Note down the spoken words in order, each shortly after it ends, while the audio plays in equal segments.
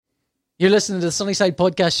You're listening to the Sunnyside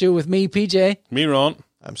Podcast Show with me, PJ. Me, Ron.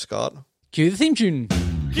 I'm Scott. Cue the theme tune. Keep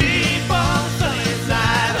on sunny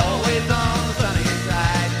side, always on the sunny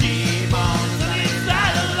side. Keep on the sunny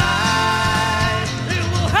side of life. It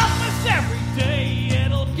will help us every day.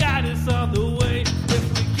 It'll guide us on the way. If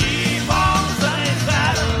we keep on the sunny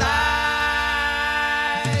side of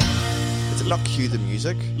life. Did it not cue the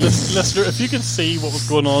music? Listener, if you can see what was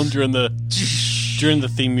going on during the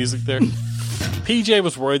theme music there. PJ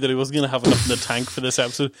was worried that he wasn't going to have enough in the tank for this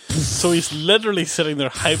episode, so he's literally sitting there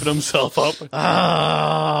hyping himself up,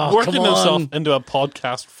 working himself into a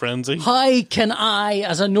podcast frenzy. How can I,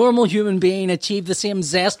 as a normal human being, achieve the same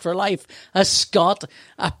zest for life as Scott,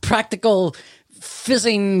 a practical,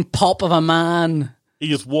 fizzing pop of a man?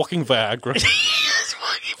 He is walking Viagra.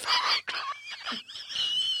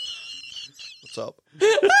 What's up?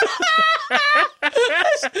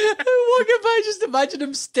 Walking by, just imagine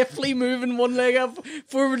him stiffly moving one leg up,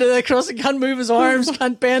 forward and across, and can't move his arms,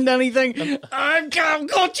 can't bend anything.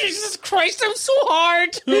 Oh, Jesus Christ, I'm so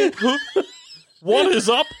hard. What is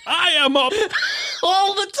up? I am up.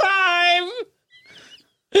 All the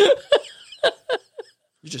time.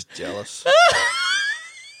 You're just jealous.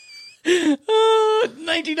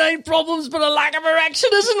 99 problems, but a lack of erection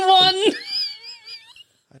isn't one.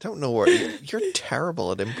 I don't know where you're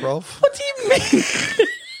terrible at improv. What do you mean?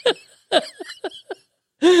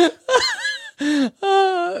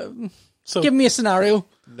 So, Give me a scenario.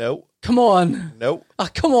 Nope. Come on. Nope. Oh,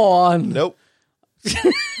 come on. Nope.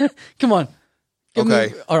 Come on. Give me-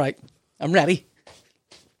 Okay. all right. I'm ready.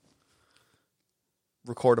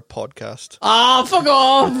 Record a podcast. Ah, fuck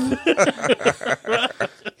off.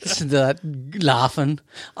 Listen to that laughing.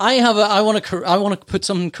 I want to put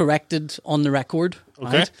something corrected on the record.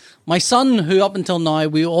 Okay. Right? My son, who up until now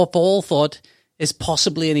we all thought is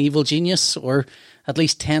possibly an evil genius, or at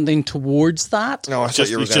least tending towards that. No, I thought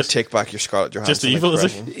you were going to take back your Scarlett Johansson just evil,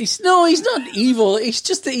 is he? impression. He's not evil. It's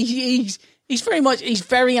just that he's very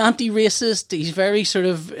anti-racist. He's very sort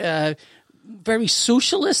of very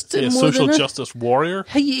socialist. a more social than justice warrior.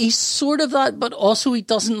 he's sort of that, but also he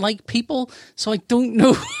doesn't like people. So I don't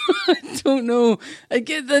know. I don't know.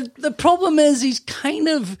 Again, the problem is he's kind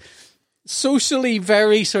of socially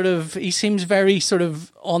very sort of. He seems very sort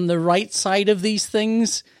of on the right side of these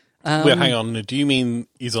things. Wait, hang on. Do you mean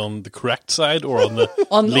he's on the correct side or on the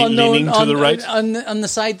leaning to the right? On the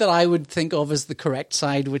side that I would think of as the correct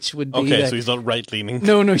side, which would be Okay, so he's not right leaning.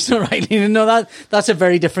 No, he's not right leaning. No, that's a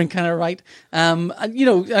very different kind of right. And,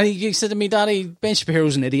 you said to me, Daddy, Ben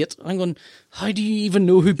Shapiro's an idiot. I'm going, how do you even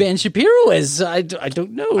know who Ben Shapiro is? I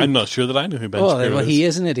don't know. I'm not sure that I know who Ben Shapiro is. He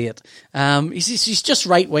is an idiot. He's just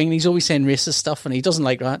right wing. He's always saying racist stuff, and he doesn't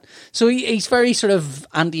like that. So he's very sort of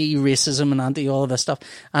anti-racism and anti all of this stuff.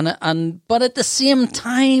 But at the same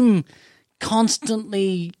time,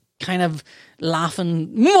 constantly kind of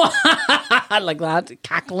laughing like that,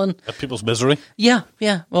 cackling At people's misery. Yeah.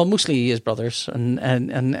 Well, mostly his brothers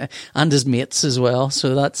and his mates as well.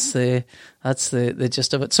 So that's the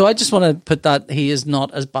gist of it. So I just want to put that he is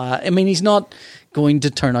not as bad. I mean, he's not going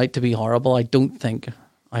to turn out to be horrible. I don't think.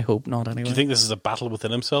 I hope not. Anyway. Do you think this is a battle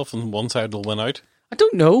within himself, and one side will win out? I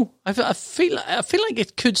don't know. I feel like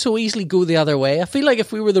it could so easily go the other way. I feel like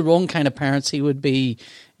if we were the wrong kind of parents, he would be,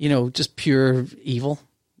 just pure evil.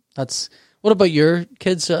 What about your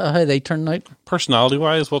kids? How they turn out?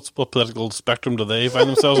 Personality-wise, what political spectrum do they find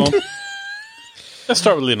themselves on? Let's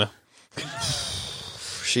start with Lena.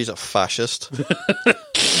 She's a fascist.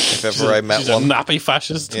 If ever I met She's one. a nappy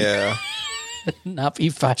fascist. Yeah. Nappy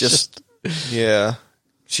fascist. Yeah.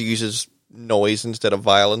 She uses noise instead of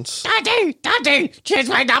violence. Daddy, change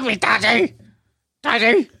my nappy,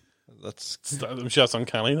 Daddy. That's I'm sure that's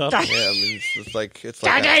uncanny. That. yeah. I mean, it's like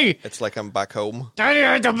Daddy! it's like I'm back home. Daddy,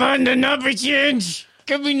 I demand a nappy change.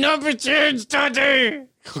 Give me nappy change, Daddy.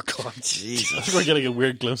 Oh God, Jesus. we're getting a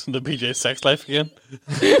weird glimpse into PJ's sex life again.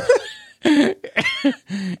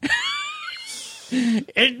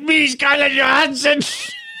 It's me, Scarlett Johansson.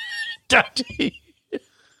 Daddy.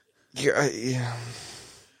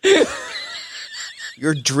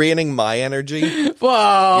 You're draining my energy.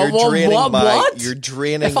 Wow. You're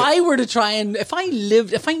draining. If I were to if I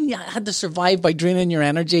had to survive by draining your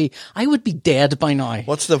energy, I would be dead by now.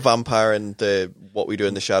 What's the vampire in the What We Do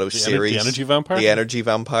in the Shadows series? The energy vampire? The energy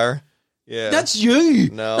vampire. Yeah. That's you.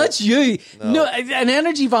 No. That's you. No, an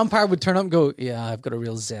energy vampire would turn up and go, yeah, I've got a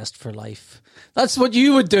real zest for life. That's what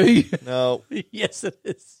you would do. No. Yes, it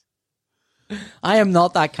is. I am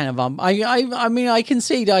not that kind of I mean, I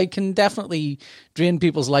concede I can definitely drain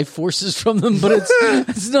people's life forces from them, but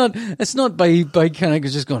it's not by kind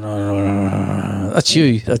of just going. That's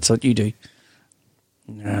you. That's what you do.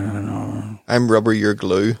 I'm rubber, you're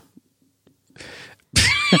glue.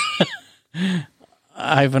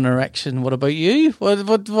 I have an erection. What about you? What did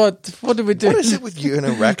we do? What is it with you and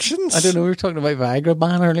erections? I don't know. We were talking about Viagra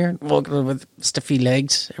ban earlier. Walking around with stiffy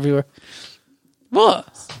legs everywhere. What?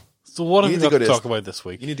 So what have You you need to got go to to talk about this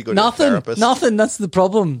week? You need to go to a Nothing. therapist. Nothing. That's the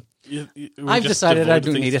problem. We I've just decided I devoid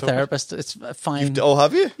don't things need a to talk about? therapist. It's fine. Oh,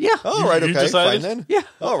 have you? Yeah. Oh, right. You Okay. decided? Fine then. Yeah.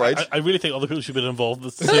 All right. I really think other people should be involved in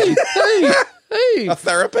this Hey, decision. hey. A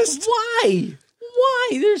therapist? Why? Why?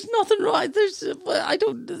 There's nothing wrong. I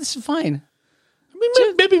don't. This is fine. I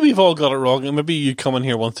mean, maybe we've all got it wrong, and maybe you come in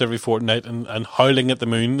here once every fortnight and howling at the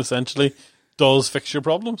moon, essentially, does fix your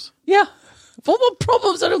problems. Yeah. What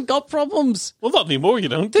problems? I don't got problems. Well, not anymore, you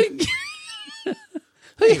don't.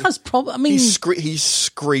 Who has problems? I mean, He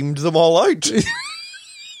screamed them all out.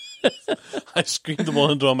 I screamed them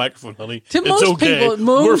all into a microphone, honey. to It's most okay. people,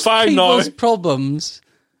 most We're fine now. people's problems.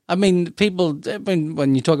 I mean,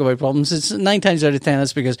 when you talk about problems, it's 9 times out of 10,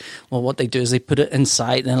 it's because, well, what they do is they put it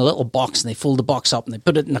inside in a little box and they fold the box up and they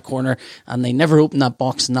put it in a corner and they never open that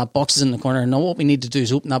box and that box is in the corner. And now what we need to do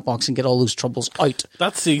is open that box and get all those troubles out.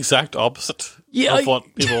 That's the exact opposite of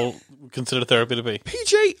what people consider therapy to be.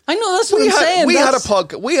 PJ, I know, that's what I'm saying. we That's-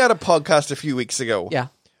 had a podcast a few weeks ago. Yeah.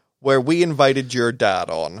 Where we invited your dad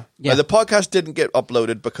on. Yeah. Now, the podcast didn't get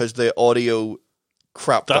uploaded because the audio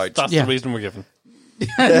crapped out. That's Yeah. the reason we're given.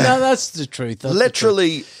 No, that's the truth. That's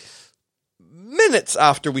Literally minutes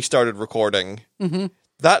after we started recording,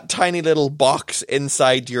 that tiny little box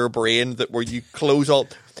inside your brain where you close all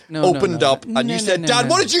opened up and you said, Dad,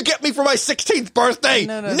 what did you get me for my 16th birthday?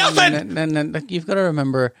 Nothing! No. You've got to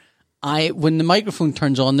remember, when the microphone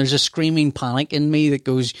turns on, there's a screaming panic in me that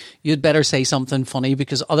goes, you'd better say something funny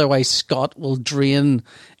because otherwise Scott will drain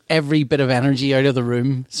every bit of energy out of the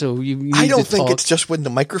room. So you need I don't to think talk. it's just when the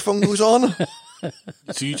microphone goes on.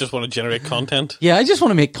 So you just want to generate content? Yeah, I just want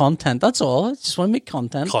to make content. That's all. I just want to make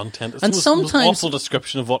content. Content. It's And the most sometimes awful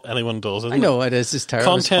description of what anyone does, isn't I know it is. It's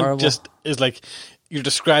terrible. It's Content horrible. just is like you're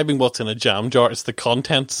describing what's in a jam jar. It's the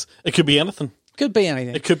contents. It could be anything. could be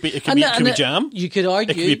anything. It could be jam. You could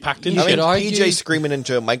argue. It could be packed in You shit. could argue. PJ screaming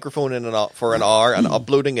into a microphone for an hour and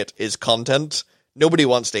uploading it is content. Nobody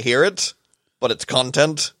wants to hear it, but it's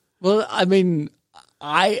content. Well, I mean,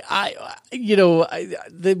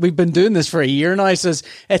 we've been doing this for a year now, so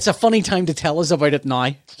it's a funny time to tell us about it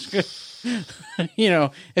now.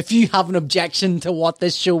 If you have an objection to what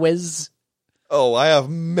this show is. Oh, I have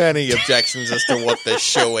many objections as to what this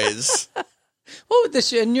show is. What would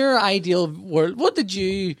this, in your ideal world, what did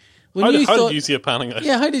you, How did you see it panning out?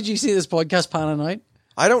 Yeah, how did you see this podcast panning out?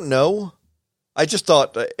 I don't know. I just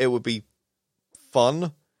thought it would be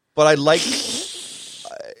fun, but I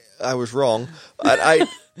was wrong.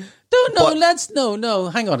 No,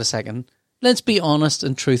 hang on a second. Let's be honest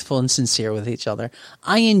and truthful and sincere with each other.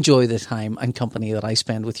 I enjoy the time and company that I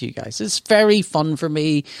spend with you guys. It's very fun for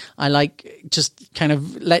me. I like just kind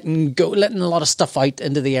of letting a lot of stuff out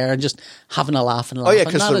into the air and just having a laugh and Oh laugh. yeah,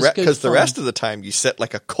 because the rest of the time you sit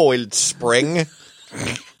like a coiled spring,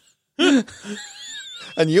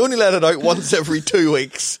 and you only let it out once every 2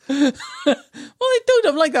 weeks. Well, I don't.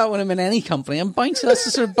 I'm like that when I'm in any company. I'm bouncy. That's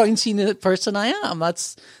the sort of bouncy person I am.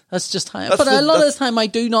 That's just how. But a lot of the time, I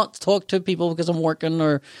do not talk to people because I'm working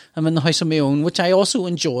or I'm in the house on my own, which I also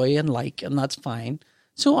enjoy and like, and that's fine.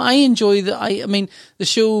 So I enjoy I mean, the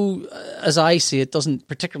show, as I see it, doesn't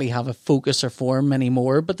particularly have a focus or form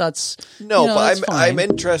anymore. But that's but fine. I'm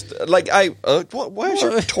interested. Like why is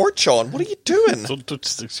your torch on? What are you doing? So,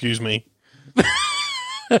 just excuse me.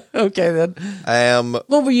 Okay then.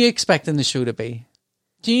 What were you expecting the show to be?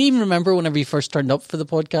 Do you even remember whenever you first turned up for the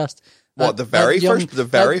podcast? The very first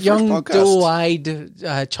podcast?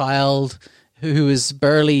 Doe-eyed child who was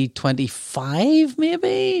barely 25,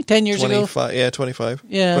 maybe 10 years ago. 25.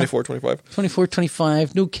 Yeah. 24, 25. 24,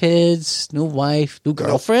 25. No kids, no wife, no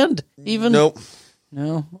girlfriend, even. Nope.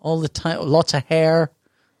 No, all the time, lots of hair,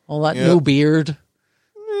 all that. No beard.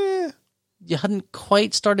 You hadn't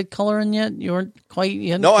quite started colouring yet. You weren't quite.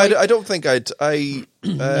 I don't think I you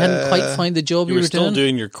hadn't quite found the job You you were were still doing.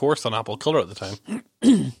 doing your course on Apple Colour at the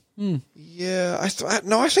time. Yeah, I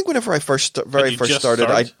think whenever I first started,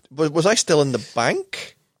 start? was I still in the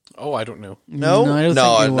bank? Oh, I don't know. No, No, I don't think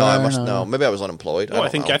you I were, must no. know. Maybe I was unemployed. I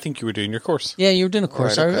think you were doing your course. Yeah, you were doing a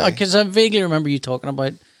course. Right, okay. Because I vaguely remember you talking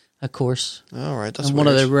about a course. All right, that's And one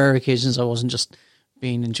of weird. the rare occasions I wasn't just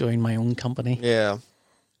enjoying my own company. Yeah.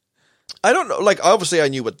 I don't know. Like, obviously, I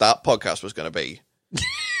knew what that podcast was going to be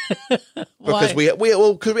because we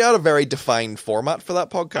had a very defined format for that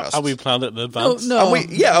podcast. How we planned it in advance. No.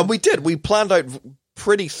 And we did. We planned out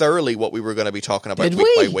pretty thoroughly what we were going to be talking about Did week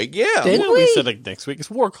we? by week. Yeah. Did we said like next week it's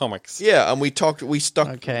war comics. Yeah, and we stuck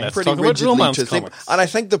Okay. Let's pretty talk about rigidly romance to the theme. comics. And I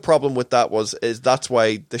think the problem with that is that's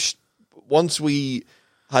why once we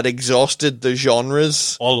had exhausted the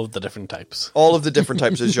genres, All of the different types. all of the different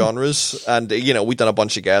types of genres, and we'd done a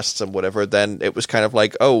bunch of guests and whatever, then it was kind of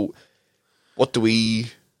like, oh, what do we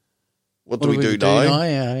do now?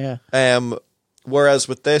 Yeah. Whereas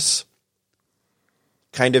with this,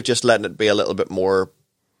 kind of just letting it be a little bit more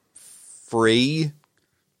free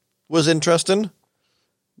was interesting.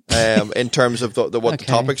 In terms of what the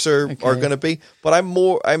topics are going to be, but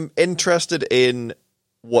I'm interested in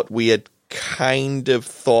what we had kind of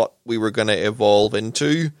thought we were going to evolve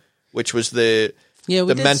into, which was the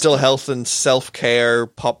mental health and self-care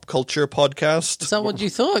pop culture podcast. Is that what you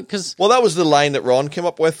thought? Well, that was the line that Ron came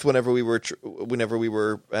up with whenever we were.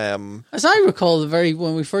 As I recall,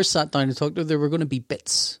 when we first sat down to talk, there were going to be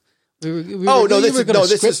bits. This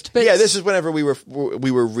is whenever we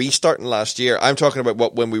were restarting last year. I'm talking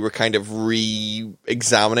about when we were kind of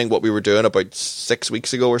re-examining what we were doing about 6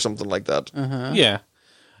 weeks ago or something like that. Yeah.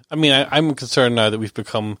 I mean, I'm concerned now that we've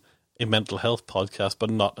become a mental health podcast, but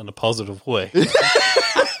not in a positive way.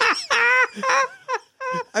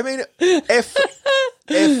 I mean,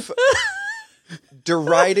 if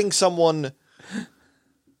deriding someone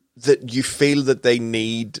that you feel that they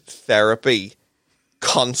need therapy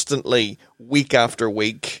constantly, week after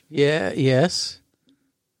week, yes,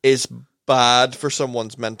 is bad for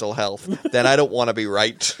someone's mental health, then I don't want to be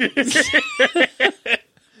right.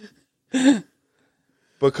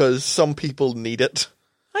 Because some people need it.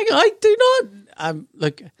 I do not.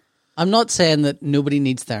 I'm not saying that nobody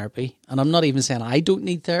needs therapy, and I'm not even saying I don't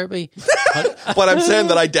need therapy. But I'm saying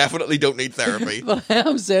that I definitely don't need therapy. But I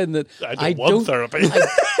am saying that I don't want therapy.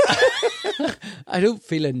 I don't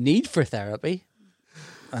feel a need for therapy.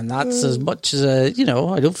 And that's as much as, I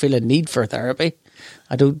don't feel a need for therapy.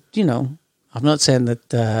 I don't, I'm not saying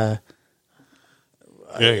that...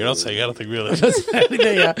 Yeah, you're not saying anything really.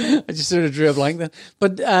 Yeah, I just sort of drew a blank then.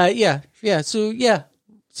 But,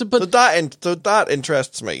 So that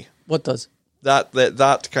interests me. What does?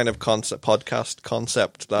 That kind of podcast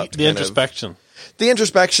concept. The introspection. The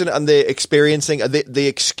introspection and the experiencing, the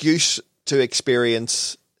excuse to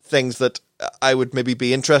experience things that I would maybe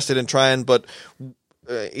be interested in trying, but...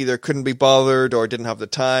 either couldn't be bothered or didn't have the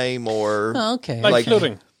time or... Oh, okay. Like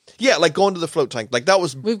floating. Yeah, like going to the float tank. Like that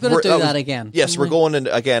was... We've got to do that again. Yes, we're going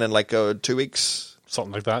again in like 2 weeks.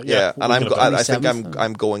 Something like that, yeah. And I think 27th.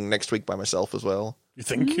 I'm going next week by myself as well. You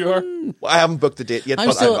think you are? Well, I haven't booked the date yet, I'm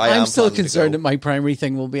but still, still concerned that my primary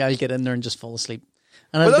thing will be I'll get in there and just fall asleep.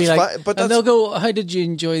 And But I'll be that's like, fine, but and that's- they'll go, how did you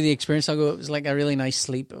enjoy the experience? I'll go, it was like a really nice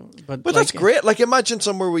sleep. But that's great. Like imagine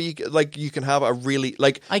somewhere where you can have a really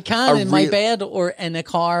like... I can in my bed or in a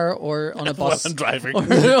car or on a bus. When I'm driving. Or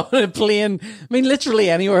on a plane. I mean, literally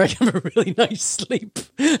anywhere I can have a really nice sleep.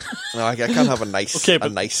 No, I can't have a nice sleep.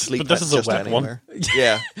 But this is just a wet anywhere. one.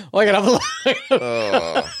 Yeah. I can have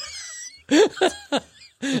a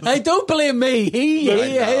Hey, don't blame me. He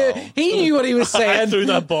knew what he was I saying. threw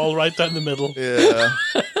that ball right down the middle. Yeah.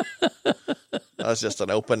 That's just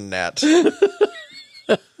an open net.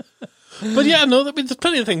 But yeah, no, I mean, there's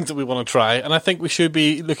plenty of things that we want to try, and I think we should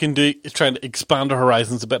be looking to trying to expand our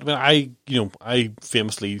horizons a bit. I mean, I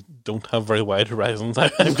famously don't have very wide horizons.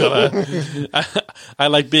 I've got I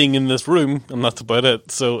like being in this room, and that's about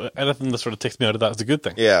it. So anything that sort of takes me out of that is a good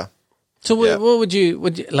thing. Yeah. So Yeah. what would you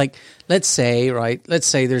like? Let's say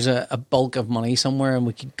there's a bulk of money somewhere and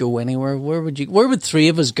we could go anywhere. Where would three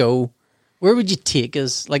of us go? Where would you take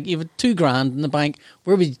us? Like you have $2,000 in the bank.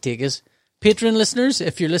 Where would you take us? Patreon listeners,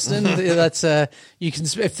 if you're listening, that's you can.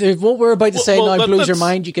 If what we're about to say now blows your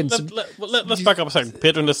mind, you can. Let's back up a second.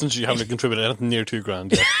 Patreon listeners, you haven't contributed anything near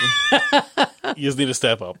 $2,000 yet. You just need to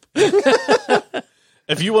step up.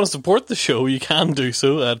 If you want to support the show, you can do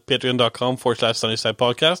so at patreon.com/Sunnyside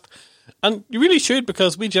Podcast. And you really should,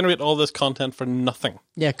 because we generate all this content for nothing.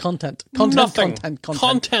 Yeah, content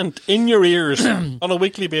in your ears on a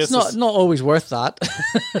weekly basis. It's not always worth that.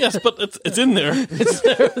 Yes, but it's in there.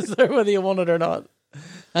 It's there whether you want it or not.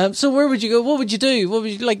 So where would you go? What would you do? What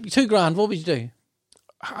would you like? $2,000. What would you do?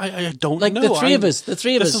 I don't like know. The three of us. This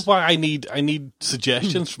is why I need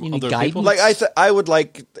suggestions from other people. Like I would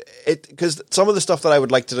like it, because some of the stuff that I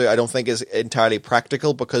would like to do, I don't think is entirely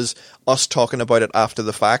practical, because us talking about it after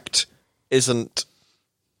the fact isn't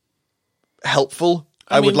helpful.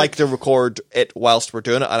 I would like to record it whilst we're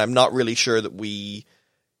doing it, and I'm not really sure that we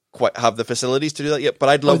quite have the facilities to do that yet. But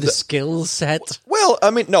I'd love the skill set. Well,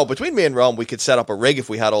 I mean, no, between me and Ron, we could set up a rig if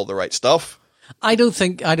we had all the right stuff. I don't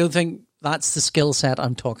think that's the skill set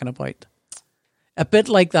I'm talking about. A bit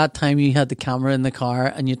like that time you had the camera in the car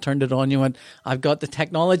and you turned it on. You went, "I've got the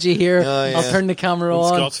technology here. yeah. I'll turn the camera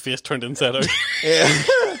on." Scott's face turned inside out. Yeah.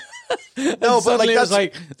 No, but like Suddenly it was that's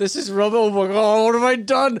like, "This is rubber. Oh my god, what have I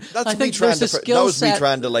done?" that's I me think trying there's a to. That skill was me set.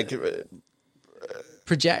 trying to like.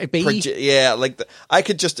 Project. Yeah, like I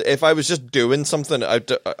could just if I was just doing something,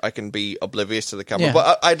 I can be oblivious to the camera. Yeah.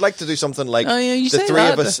 But I'd like to do something like Oh, yeah, you the say three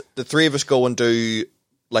that. of us. The three of us go and do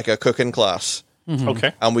like a cooking class.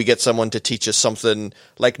 Okay. And we get someone to teach us something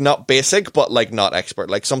like not basic, but like not expert,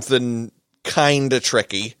 like something kind of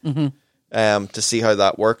tricky, to see how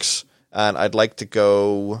that works. And I'd like to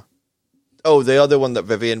go. Oh, the other one that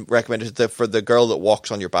Vivian recommended is for the girl that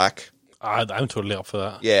walks on your back. I'm totally up for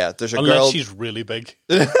that. Yeah, there's a Unless girl. she's really big.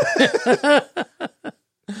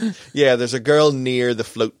 Yeah, there's a girl near the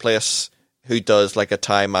float place who does like a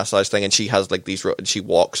Thai massage thing, and she has like these. And she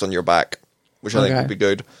walks on your back, which I think would be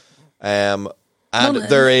good. And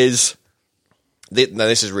there is. Now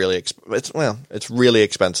this is really it's really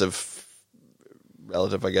expensive,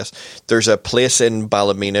 relative, I guess. There's a place in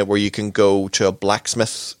Ballymena where you can go to a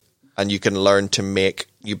blacksmith and you can learn to make.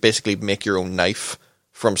 You basically make your own knife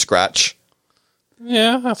from scratch.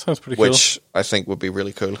 Yeah, that sounds pretty cool. Which I think would be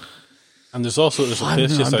really cool. And there's a place I'm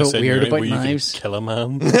just a bit outside weird here about where you knives. can kill a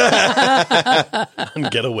man and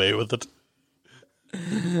get away with it.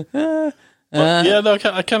 But, yeah, no, I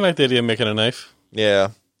kind of like the idea of making a knife. Yeah.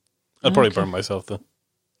 I'd probably burn myself though.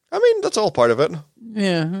 I mean, that's all part of it.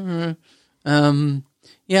 Yeah.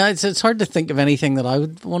 Yeah, it's hard to think of anything that I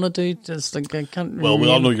would want to do. Just like I can't. Well, we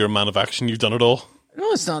all really- know you're a man of action. You've done it all.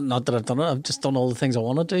 No, it's not that I've done it. I've just done all the things I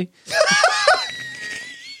want to do.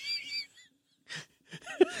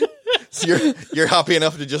 So you're happy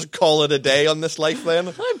enough to just call it a day on this life, then?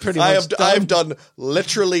 I'm pretty much done. I've done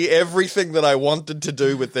literally everything that I wanted to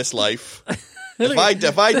do with this life. If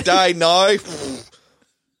I die now,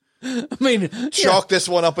 I mean, chalk this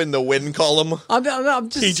one up in the win column. I'm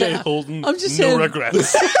just PJ saying, Holden, I'm just no saying,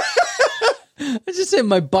 regrets. I'm just saying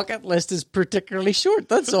my bucket list is particularly short.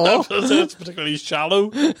 That's all. It's particularly shallow.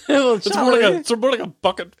 Well, It's more like a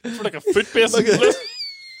bucket, for like a foot basin list.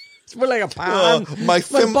 It's more like a pan. My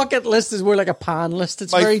bucket list is more like a pan list.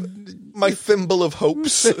 It's very my thimble of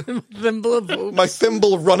hopes. thimble of hope. My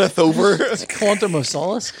thimble runneth over. Quantum of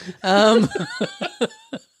solace. What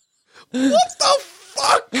the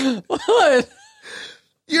fuck? What?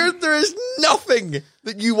 There is nothing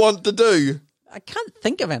that you want to do. I can't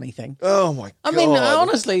think of anything. Oh my god! I mean,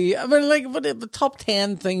 honestly, like, what are the top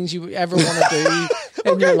 10 things you ever want to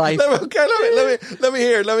do in your life? Let me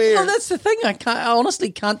hear. Well, that's the thing. I honestly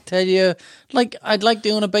can't tell you. Like, I'd like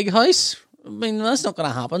doing a big house. I mean, that's not going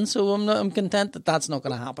to happen. So I'm content that that's not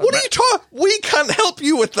going to happen. What are you talking? We can't help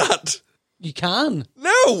you with that. You can.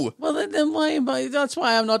 No. Well, then why? That's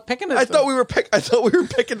why I'm not picking it. I thought we were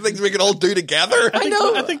picking things we could all do together.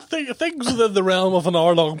 I think things within the realm of an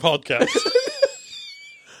hour-long podcast.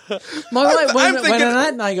 My wife, when thinking- Annette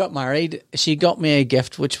and I got married, she got me a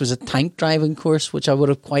gift, which was a tank driving course, which I would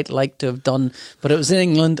have quite liked to have done, but it was in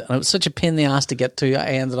England, and it was such a pain in the ass to get to, I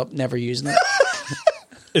ended up never using it.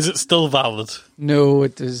 Is it still valid? No,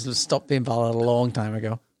 it stopped being valid a long time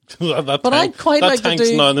ago. But I'd quite like to tank's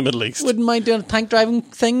do- now in the Middle East. Wouldn't mind doing a tank driving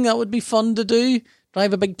thing, that would be fun to do.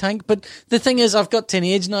 Drive a big tank, but the thing is, I've got to an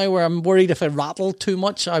age now where I'm worried if I rattle too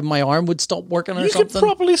much, my arm would stop working or You something. could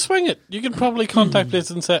probably swing it. You could probably contact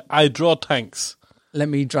places and say, "I draw tanks." Let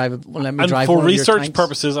me drive it. Let me And drive for one of your research tanks.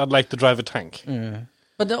 purposes, I'd like to drive a tank.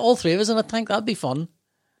 But all three of us in a tank, that'd be fun,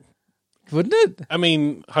 wouldn't it? I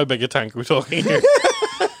mean, how big a tank are we talking here?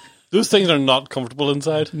 Those things are not comfortable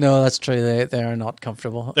inside. No, that's true. They are not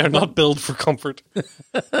comfortable. They're not built for comfort.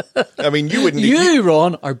 I mean, you wouldn't. You,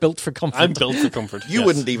 Ron, are built for comfort. I'm built for comfort. You yes.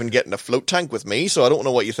 wouldn't even get in a float tank with me, so I don't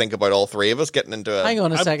know what you think about all three of us getting into a. Hang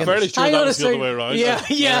on a I'm second. fairly sure Hang that on was a the other second. way around. Yeah.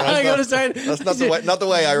 Hang on a second. That's not the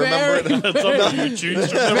way I remember it. That's not what you choose.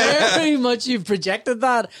 Very much you've projected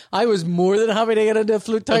that. I was more than happy to get into a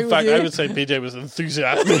float tank In fact, with you. I would say PJ was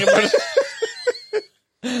enthusiastic about it.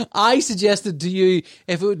 I suggested to you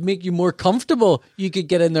if it would make you more comfortable, you could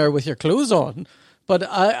get in there with your clothes on. But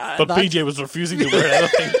But PJ was refusing to wear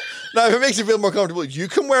anything. Now, if it makes you feel more comfortable, you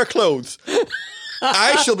can wear clothes.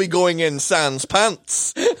 I shall be going in sans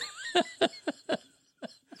pants.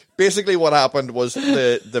 Basically, what happened was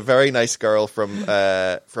the very nice girl from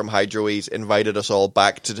Hydroease invited us all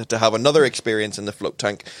back to have another experience in the float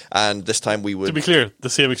tank, and this time we To would. be clear, the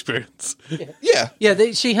same experience. Yeah,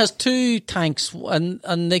 yeah, she has two tanks,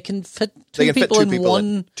 and they can fit two They can fit people two in people one.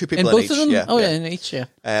 in- two people in in both each, of them. yeah, Oh yeah. yeah, in each. Yeah.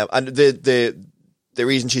 and the the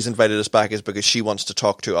reason she's invited us back is because she wants to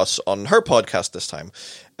talk to us on her podcast this time.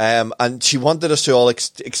 And she wanted us to all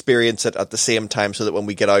experience it at the same time so that when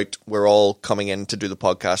we get out, we're all coming in to do the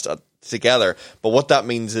podcast together. But what that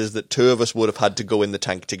means is that two of us would have had to go in the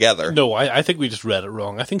tank together. No, I think we just read it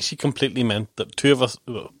wrong. I think she completely meant that two of us,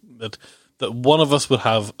 that one of us would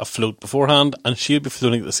have a float beforehand and she'd be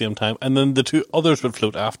floating at the same time, and then the two others would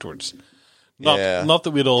float afterwards. Not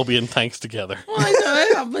that we'd all be in tanks together. Well,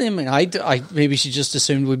 I mean, I maybe she just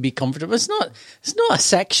assumed we'd be comfortable. It's not a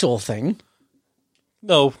sexual thing.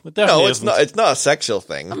 No, it definitely it's isn't. not. It's not a sexual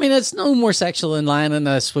thing. I mean, it's no more sexual than lying in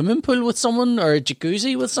a swimming pool with someone or a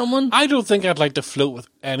jacuzzi with someone. I don't think I'd like to float with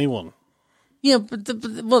anyone. Yeah,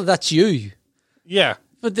 well, that's you. Yeah.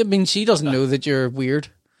 But I mean, she doesn't know that you're weird.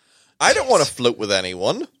 I don't want to float with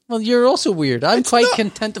anyone. Well, you're also weird. I'm quite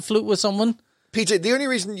content to float with someone. PJ, the only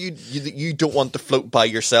reason you don't want to float by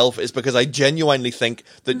yourself is because I genuinely think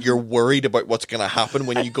that you're worried about what's going to happen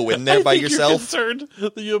when you go in there by yourself. You're concerned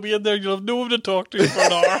that you'll be in there and you'll have no one to talk to for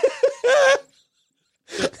an hour.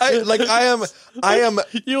 I am.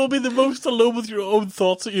 You will be the most alone with your own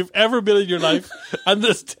thoughts that you've ever been in your life, and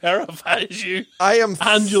this terrifies you. I am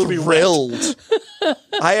and you'll thrilled. Be wet.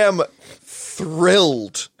 I am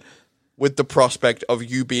thrilled with the prospect of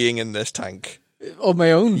you being in this tank. On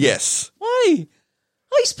my own? Yes. Why? Do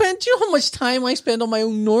you know how much time I spend on my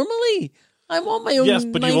own normally? I'm on my own. Yes,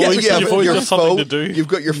 but you've 90%. always your got something phone, to do. You've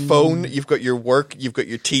got your phone, you've got your work, you've got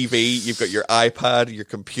your TV, you've got your iPad, your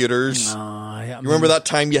computers. You remember that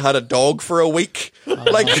time you had a dog for a week?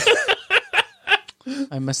 I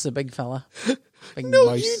miss the big fella. Big No,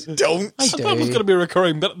 mouse. you don't. I I thought it was do. going to be a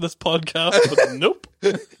recurring bit of this podcast, but nope.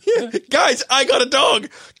 Guys, I got a dog.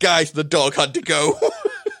 Guys, the dog had to go.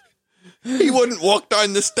 He wouldn't walk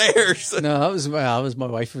down the stairs. No, that was my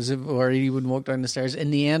wife was worried he wouldn't walk down the stairs.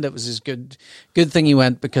 In the end, it was his good thing he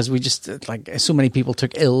went, because we just, like, so many people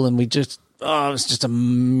took ill, and we just, it was just a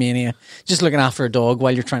mania. Just looking after a dog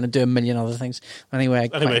while you're trying to do a million other things. Anyway,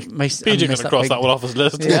 PJ got to cross that one off his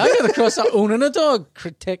list. Yeah, I got to cross that. Owning a dog.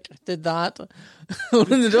 Critic did that.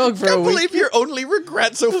 Owning the dog for I a can't week. believe your only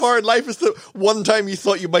regret so far in life is the one time you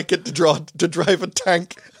thought you might get to drive a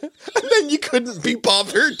tank, and then you couldn't be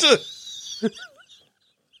bothered to.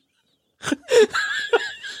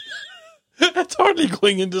 It's hardly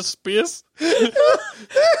going into space.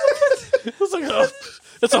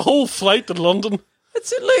 It's a whole flight to London.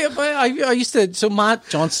 It's like, I used to. So Matt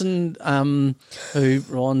Johnson, who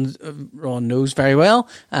Ron knows very well,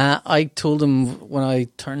 I told him when I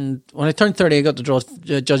turned 30, I got to draw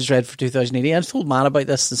Judge Dredd for 2080. I told Matt about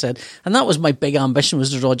this and said, and that was my big ambition,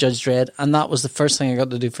 was to draw Judge Dredd, and that was the first thing I got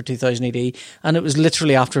to do for 2080. And it was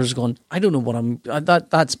literally after I was going, I don't know what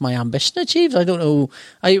that's my ambition achieved. I don't know.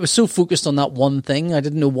 I was so focused on that one thing, I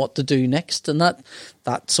didn't know what to do next, and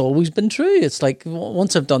that's always been true. It's like,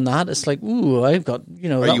 once I've done that, it's like, ooh, I've got,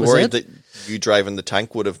 Are you worried that you driving the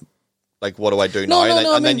tank would have, like, what do I do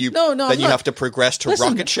now? Then you have to progress to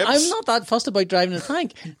rocket ships? I'm not that fussed about driving a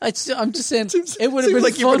tank. I'm just saying it would have been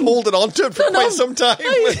like fun. you've been holding on to it for quite some time.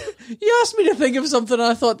 You asked me to think of something, and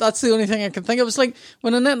I thought that's the only thing I can think of. It's like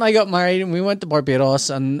when Annette and I got married, and we went to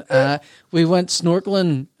Barbados, and we went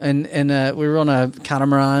snorkeling we were on a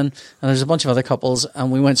catamaran, and there's a bunch of other couples,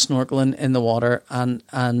 and we went snorkeling in the water,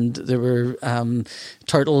 and there were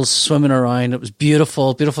turtles swimming around. It was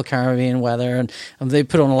beautiful, beautiful Caribbean weather, and they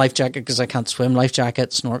put on a life jacket because I can't swim, life jacket,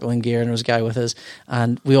 snorkeling gear, and there was a guy with us,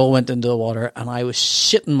 and we all went into the water, and I was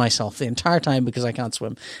shitting myself the entire time because I can't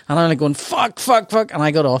swim, and I'm like going fuck, and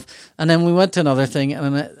I got off, and then we went to another thing,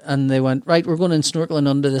 and they went, right, we're going in snorkeling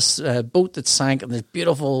under this boat that sank, and there's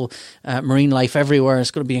beautiful marine life everywhere.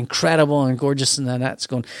 It's going to be incredible and gorgeous. And then that's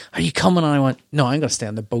going, are you coming? And I went, no, I'm going to stay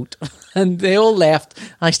on the boat. And they all left.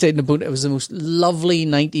 I stayed in the boat. It was the most lovely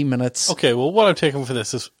 90 minutes. Okay, well, what I'm taking from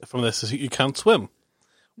this is you can't swim.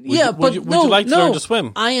 Would you like to learn to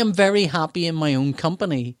swim? I am very happy in my own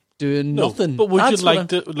company doing nothing. But would you like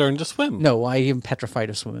to learn to swim? No, I am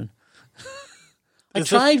petrified of swimming. I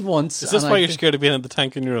tried once. Is this why you're scared of being in the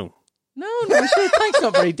tank on your own? No, sure, the tank's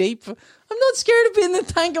not very deep. I'm not scared of being in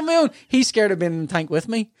the tank on my own. He's scared of being in the tank with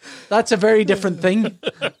me. That's a very different thing.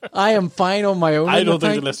 I am fine on my own. I don't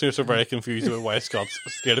think the listeners are very confused about why Scott's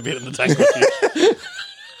scared of being in the tank with you.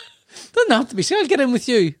 Doesn't have to be. So I'll get in with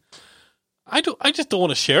you. I just don't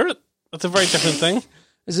want to share it. That's a very different thing.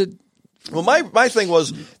 Is it? Well, my thing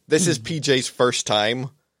was, this is PJ's first time,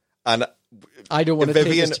 and I don't want to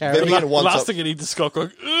take his charity. Vivian The wants last thing I need is Scott going,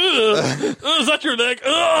 is that your leg?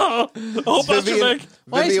 I hope that's your leg.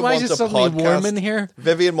 Why is it suddenly warm in here?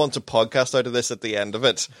 Vivian wants a podcast out of this at the end of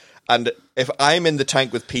it. And if I'm in the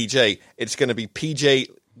tank with PJ, it's going to be PJ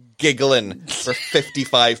giggling for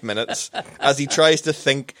 55 minutes as he tries to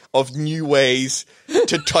think of new ways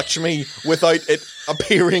to touch me without it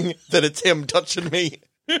appearing that it's him touching me.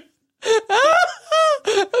 I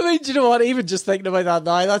mean, do you know what? Even just thinking about that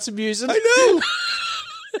now, that's amusing. I know.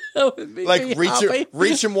 That would make Like me happy.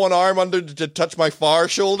 reaching one arm under to touch my far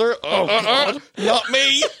shoulder. God. Not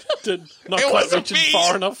me. Not It quite wasn't reaching me.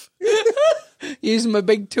 far enough. Using my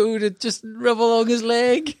big toe to just rub along his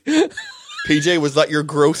leg. PJ, was that your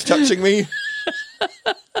growth touching me?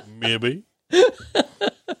 Maybe.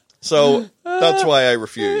 So that's why I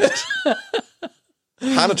refused.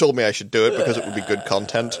 Hannah told me I should do it because it would be good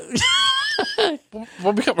content.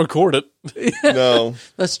 Well, we can't record it. No.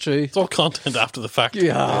 That's true. It's all content after the fact.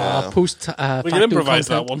 Yeah, post. We can improvise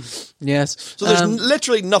that one. Yes. So there's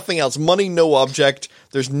literally nothing else. Money, no object.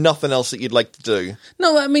 There's nothing else that you'd like to do.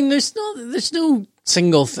 No, I mean, there's no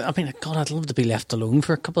single. I mean, God, I'd love to be left alone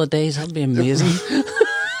for a couple of days. That'd be amazing.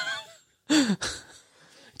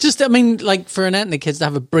 Just, I mean, like for Annette and the kids to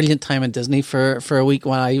have a brilliant time at Disney for a week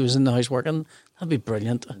while I was in the house working. That'd be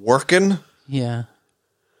brilliant. Working? Yeah.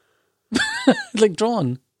 Like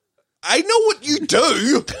drawing. I know what you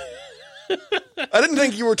do. I didn't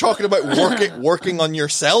think you were talking about working on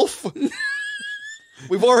yourself.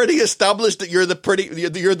 We've already established that you're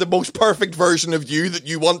the most perfect version of you that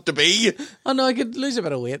you want to be. Oh no, I could lose a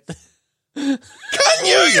bit of weight. Can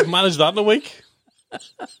you? You've managed that in a week.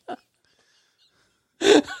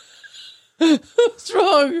 What's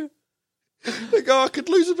wrong? Like, oh, I could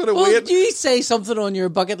lose a bit of Well, weight. you say something on your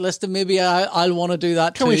bucket list, and maybe I'll want to do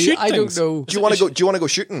that Can too. we shoot I things? don't know. Do you want to go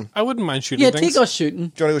shooting? I wouldn't mind shooting Yeah, things. take us shooting.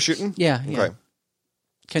 Do you want to go shooting? Yeah. Okay.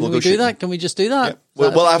 Can We'll we go do shooting. that? Can we just do that? Well,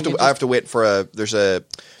 Is that I a have thing to. we I have to wait for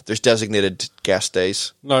there's designated guest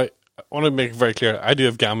days. Now, I want to make it very clear. I do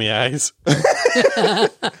have gammy eyes.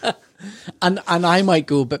 And I might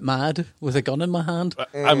go a bit mad with a gun in my hand.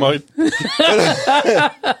 I'm out.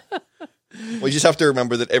 Well, you just have to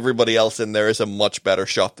remember that everybody else in there is a much better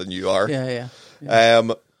shot than you are. Yeah.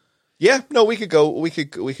 Yeah. No, we could go. We could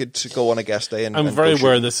go on a guest day. And I'm and very go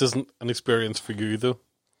aware shooting. this isn't an experience for you, though.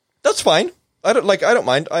 That's fine. I don't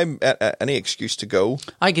mind. I'm any excuse to go.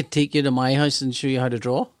 I could take you to my house and show you how to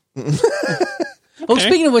draw. Oh,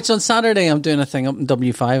 speaking of which, on Saturday I'm doing a thing up in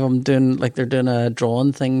W5. I'm doing they're doing a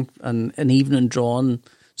drawing thing and an evening drawing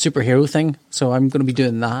superhero thing. So I'm going to be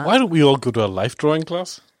doing that. Why don't we all go to a life drawing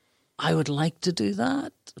class? I would like to do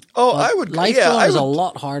that. Oh, I would. Life yeah, drawing I is a would,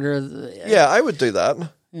 lot harder. yeah, I would do that.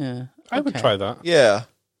 Yeah. I would Okay. try that. Yeah.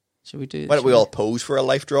 Should we do? Why don't we all pose for a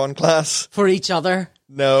life drawing class? for each other?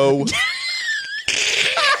 No.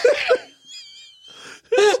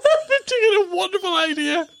 I'm taking a wonderful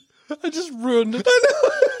idea. I just ruined it.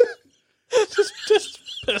 just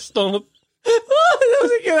pissed on it. Oh, that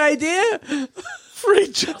was a good idea. For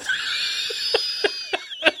each other.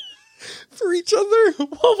 For each other.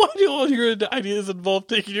 Well, why do all your ideas involve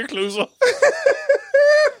taking your clothes off?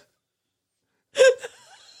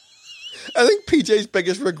 I think PJ's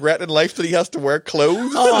biggest regret in life that he has to wear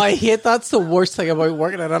clothes. Oh, I hate that's the worst thing about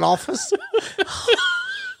working in an office.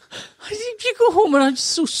 You go home and I'm just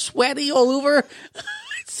so sweaty all over.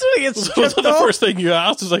 So I get So stripped the off. first thing you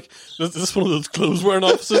asked is like, is this one of those clothes wearing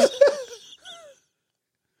offices?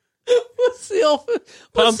 What's the office?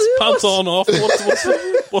 Pants on, off.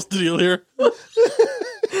 What's the deal here?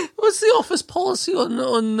 What's the office policy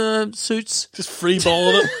on suits? Just free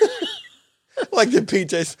balling it. Like the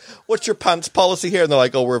PJ's, what's your pants policy here? And they're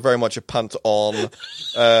like, oh, we're very much a pants on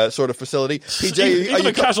sort of facility. PJ, Even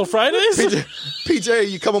on casual Fridays? PJ, are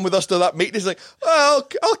you coming with us to that meeting? He's like, oh,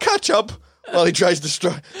 I'll catch up. While he tries to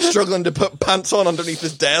struggling to put pants on underneath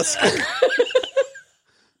his desk.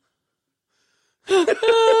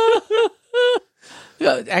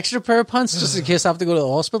 Yeah, extra pair of pants just in case I have to go to the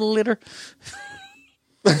hospital later.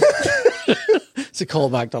 It's a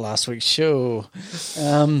callback to last week's show.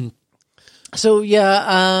 So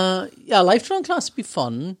life drawing class would be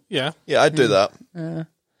fun. Yeah. Yeah, I'd do that.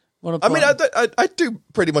 What I mean, about- I'd do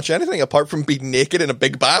pretty much anything apart from being naked in a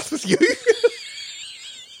big bath with you.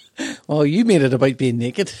 well, you made it about being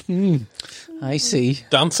naked. I see.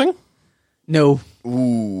 Dancing? No.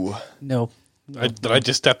 Ooh. No. Did I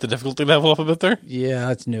just step the difficulty level up a bit there? Yeah,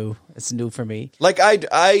 it's no. It's no for me. Like, I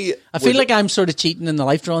feel like I'm sort of cheating in the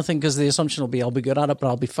life drawing thing because the assumption will be I'll be good at it, but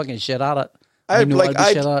I'll be fucking shit at it. I know I'll be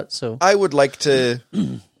shit at it, so. I would like to.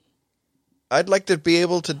 I'd like to be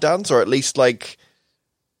able to dance, or at least like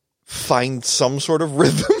find some sort of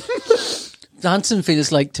rhythm. Dancing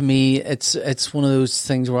feels like to me it's one of those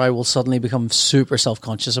things where I will suddenly become super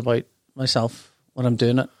self-conscious about myself when I'm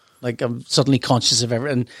doing it. Like I'm suddenly conscious of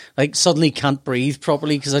everything. Like suddenly can't breathe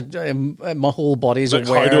properly because my whole body is Like,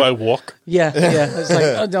 aware. how do I walk? Yeah. It's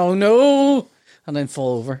like, oh no, and then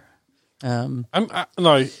fall over.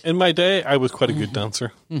 No, in my day, I was quite a good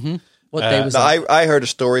dancer. What day was Now, that? I heard a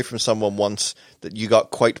story from someone once that you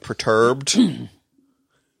got quite perturbed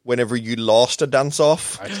whenever you lost a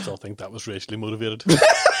dance-off. I still think that was racially motivated.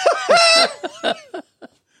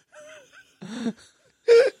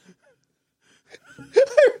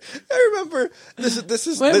 I remember this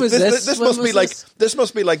When was this? this When must was be like this? this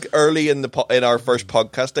must be like early in in our first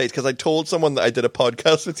podcast days, because I told someone that I did a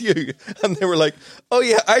podcast with you and they were like, "Oh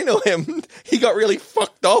yeah, I know him. He got really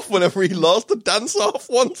fucked off whenever he lost a dance off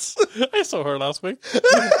once." I saw her last week.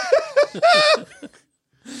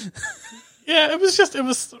 Yeah,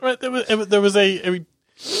 there was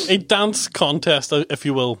a dance contest, if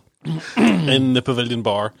you will, in the Pavilion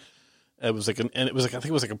Bar. It was like I think it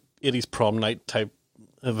was like a 80s prom night type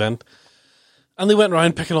event. And they went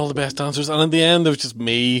around picking all the best dancers, and in the end there was just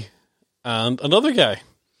me and another guy.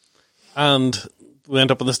 And we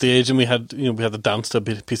went up on the stage and we had the dance to a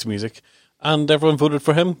piece of music, and everyone voted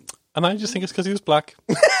for him. And I just think it's because he was black.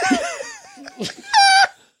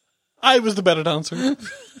 I was the better dancer.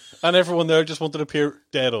 And everyone there just wanted to appear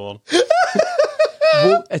dead on.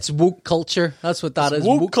 It's woke culture. That's what that is.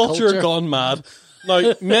 Woke culture gone mad.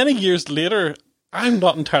 Now, many years later, I'm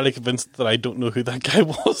not entirely convinced that I don't know who that guy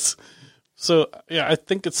was. So, yeah, I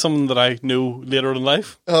think it's someone that I know later in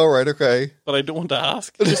life, All right, okay. but I don't want to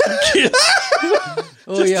ask, just in case.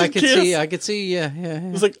 Oh yeah, in I could see. Yeah.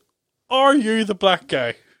 It's like, are you the black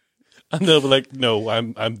guy? And they'll be like, no,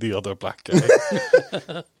 I'm the other black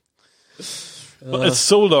guy. But it's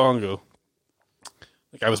so long ago.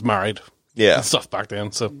 Like, I was married. Yeah. And stuff back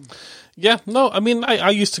then. So, yeah, no, I mean, I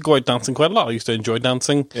used to go out dancing quite a lot. I used to enjoy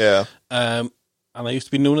dancing. Yeah. And I used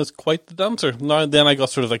to be known as quite the dancer. Now and then I got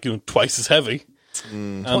sort of like, twice as heavy.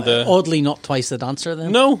 And Oddly, not twice the dancer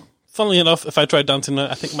then. no, funnily enough, if I tried dancing now,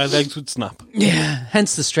 I think my legs would snap. Yeah.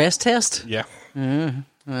 Hence the stress test. Yeah.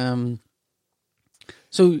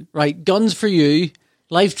 So right, guns for you,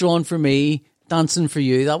 life drawn for me, dancing for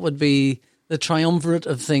you. That would be the triumvirate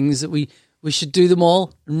of things that we should do them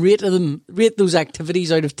all and rate those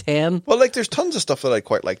activities out of 10. Well, like, there's tons of stuff that I'd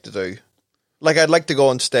quite like to do. Like, I'd like to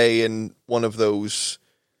go and stay in one of those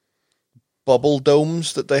bubble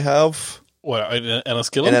domes that they have What, in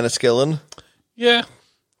Enniskillen? in Enniskillen. Yeah.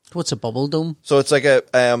 What's a bubble dome? So it's like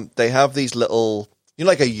they have these little,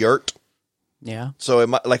 like a yurt. Yeah. So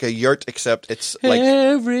like a yurt, except it's like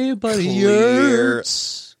Everybody clear-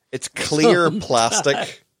 hurts. it's clear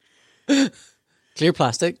plastic. Clear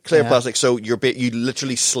plastic. Clear Yeah. plastic. So you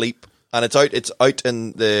literally sleep, and it's out near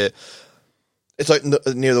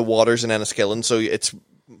the waters in Enniskillen. So it's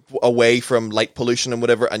away from light pollution and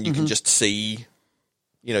whatever, and you can just see.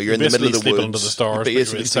 You're in the middle of the basically sleeping woods. under the stars, You're but you're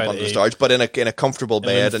basically sleep inside under the a- stars, but in a comfortable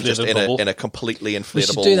bed and just inflated bubble. in a completely inflatable. We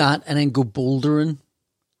should do that and then go bouldering.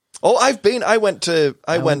 Oh, I went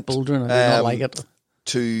bouldering. I did not like it.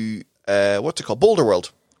 to what's it called, Boulder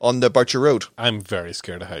World on the Boucher Road. I'm very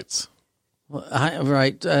scared of heights.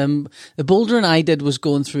 Right. The bouldering I did was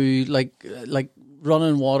going through like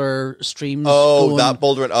running water streams. Oh, that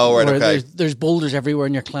bouldering. Oh, right, where okay. There's boulders everywhere,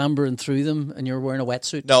 and you're clambering through them, and you're wearing a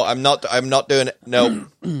wetsuit. No, I'm not doing it. No,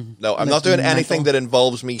 no, I'm not doing anything mental. that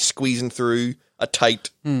involves me squeezing through a tight.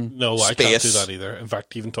 No, I can't do Space. that either. In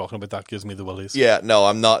fact, even talking about that gives me the willies. Yeah, no,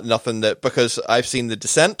 I'm not nothing that, because I've seen The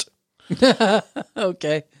Descent.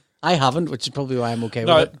 Okay. I haven't, which is probably why I'm okay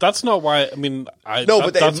No, with it. that's not why. I mean,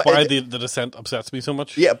 But that's why the Descent upsets me so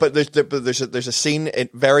much. Yeah, but there's a scene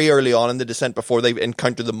very early on in The Descent before they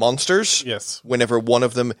encounter the monsters. Yes. Whenever one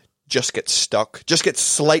of them just gets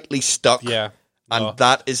slightly stuck. Yeah. And No.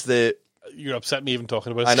 that is the. You're upset me even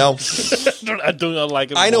talking about it. I know. I do not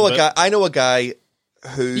like it. I know a guy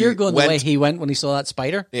who You're going went, the way he went when he saw that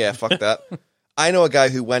spider. Yeah, fuck that. I know a guy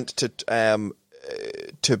who went to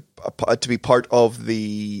be part of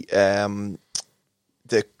the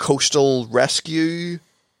coastal rescue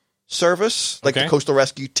service, like Okay. the coastal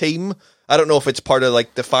rescue team. I don't know if it's part of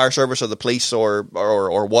like the fire service or the police or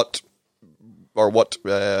what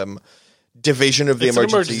division of the It's an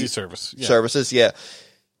emergency emergency service. Yeah. services. Yeah,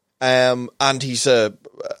 and he's an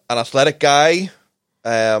athletic guy.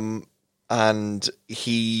 And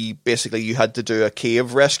he basically, you had to do a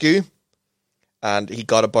cave rescue, and he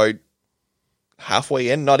got about halfway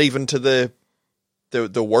in, not even to the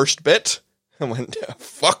worst bit, and went,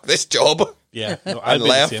 "Fuck this job." Yeah, no, I've been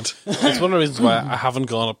left. the same. It's one of the reasons why I haven't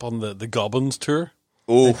gone up on the Gobbins tour.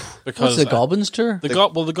 Oh, Because What's the Gobbins tour? the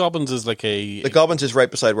Gobbins is like a the Gobbins is right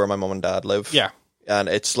beside where my mum and dad live. yeah. and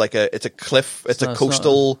it's like it's a cliff, it's a not-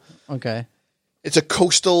 coastal. Okay. It's a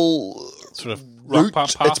coastal sort of rock route.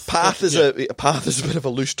 path. Its path is a path is a bit of a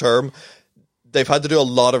loose term. They've had to do a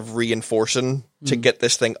lot of reinforcing to get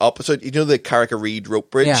this thing up. So you know the Carrick Reed rope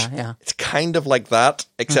bridge? Yeah. It's kind of like that,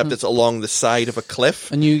 except it's along the side of a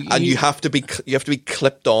cliff, And you have to be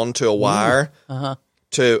clipped onto a wire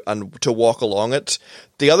to walk along it.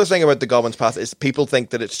 The other thing about the Goblin's Path is people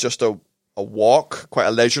think that it's just a walk, quite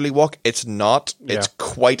a leisurely walk. It's not. Yeah. It's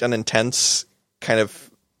quite an intense kind of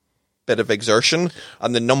bit of exertion,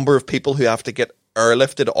 and the number of people who have to get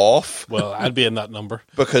airlifted off Well, I'd be in that number.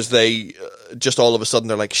 because they just all of a sudden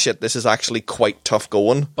they're like, shit, this is actually quite tough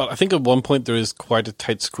going. But I think at one point there is quite a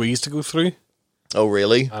tight squeeze to go through. Oh,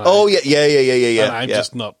 really? Oh, yeah. And I'm yeah.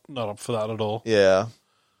 just not up for that at all. Yeah.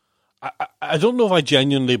 I don't know if I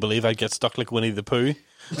genuinely believe I'd get stuck like Winnie the Pooh.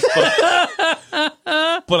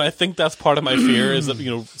 But I think that's part of my fear is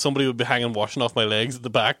that, somebody would be hanging washing off my legs at the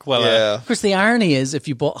back while Yeah. Of course, the irony is, if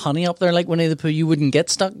you bought honey up there like Winnie the Pooh, you wouldn't get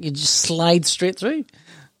stuck. You'd just slide straight through.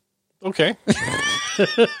 Okay.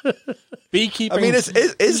 Beekeeping. I mean,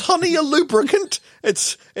 is honey a lubricant?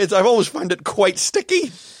 It's. I've always found it quite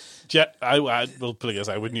sticky. Well, put it this,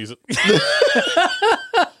 I wouldn't use it.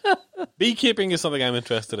 Beekeeping is something I'm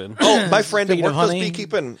interested in. Oh, my friend at Speaking work of does honey,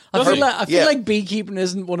 beekeeping. I feel Yeah. like beekeeping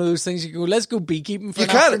isn't one of those things you go, let's go beekeeping for You an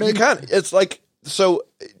can. afternoon. You can. It's like, so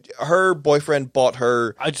her boyfriend bought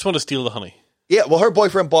her. I just want to steal the honey. Yeah, well, her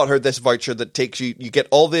boyfriend bought her this voucher that takes you. You get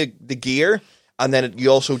all the gear, and then you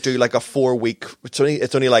also do like a 4-week.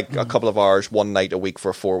 It's only like a couple of hours, one night a week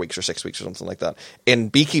for 4 weeks or 6 weeks or something like that in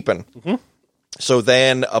beekeeping. Mm-hmm. So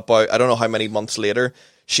then, about I don't know how many months later,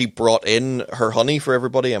 she brought in her honey for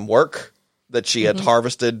everybody in work that she had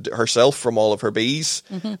harvested herself from all of her bees,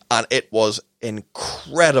 and it was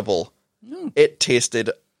incredible. It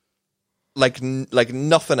tasted like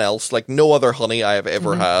nothing else, like no other honey I have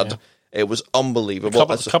ever had. Yeah. It was unbelievable.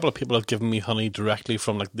 A couple of people have given me honey directly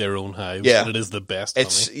from like their own hives. Yeah, and it is the best.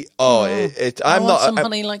 Honey. I'm not some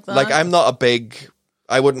honey like that. Like I'm not a big.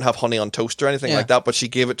 I wouldn't have honey on toast or anything like that, but she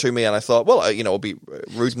gave it to me, and I thought, well, it'll be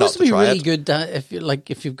rude not to try it. It's really good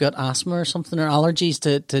if you've got asthma or something or allergies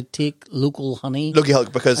to take local honey.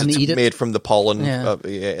 Because it's made from the pollen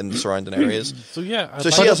in the surrounding areas. So she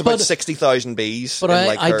has about 60,000 bees. But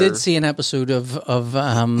I did see an episode of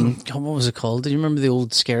what was it called? Do you remember the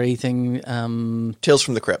old scary thing? Tales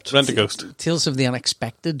from the Crypt. Rent-A-Ghost. Tales of the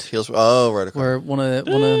Unexpected. Oh, right. Okay. Where one of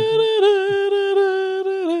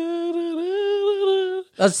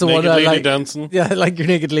that's the naked one I lady dancing. Yeah, like your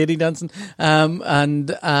naked lady dancing.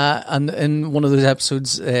 And in one of those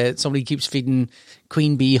episodes, somebody keeps feeding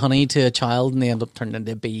queen bee honey to a child, and they end up turning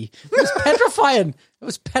into a bee. It was petrifying. It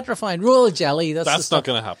was petrifying. Royal jelly. That's not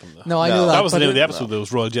going to happen, though. No, I know that. That was the name of the episode. That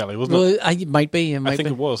was Royal Jelly, wasn't it? Well, it might be. I think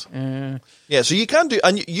it was. Yeah, so you can do,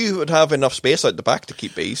 and you would have enough space out the back to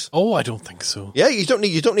keep bees. Oh, I don't think so. Yeah, you don't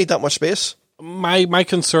need that much space. My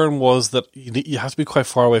concern was that you have to be quite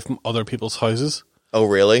far away from other people's houses. Oh,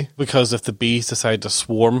 really? Because if the bees decide to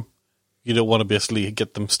swarm, you don't want to basically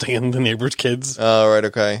get them stinging the neighbours' kids. Oh, right,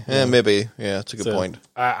 okay. Yeah, maybe. Yeah, that's a good point.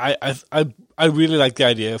 I really like the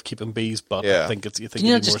idea of keeping bees, but I think it's... Can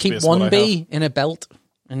you not just keep one bee in a belt,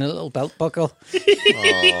 in a little belt buckle?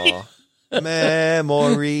 Oh,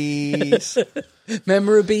 memories.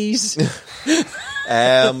 Memories.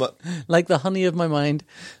 Like the honey of my mind.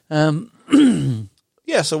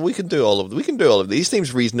 Yeah, so we can do all of them. We can do all of these.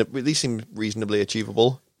 These seem reasonably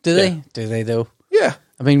achievable. Do they? Do they though? Yeah.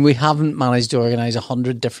 I mean, we haven't managed to organise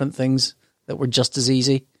 100 different things that were just as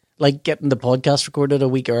easy, like getting the podcast recorded a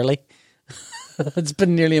week early. It's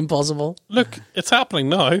been nearly impossible. Look, it's happening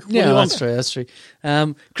now. Yeah, that's true. That's true.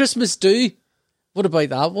 Christmas do. What about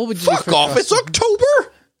that? What would you do for off! Christmas? It's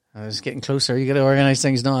October. It's getting closer. You got to organise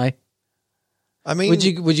things now. I mean, would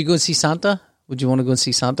you go and see Santa? Would you want to go and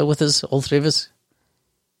see Santa with us, all three of us?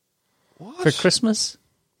 What? For Christmas?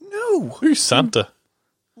 No. Who's Santa?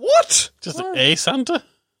 What? Just a Santa?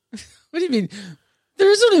 What do you mean?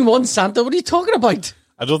 There is only one Santa. What are you talking about?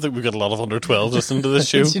 I don't think we've got a lot of under 12s listening to this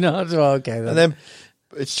show. You know, okay. Then. And then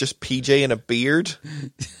it's just PJ in a beard.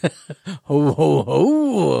 Ho, ho,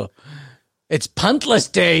 ho. It's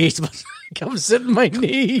Pantless Day. Come sit in my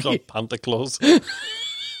knee. Panta Claus.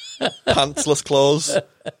 Pantsless Claus.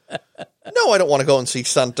 No, I don't want to go and see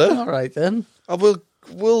Santa. All right, then.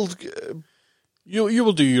 You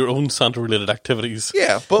will do your own Santa-related activities.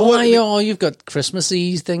 Yeah, but you've got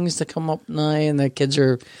Christmassy things to come up now, and the kids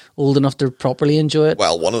are old enough to properly enjoy it.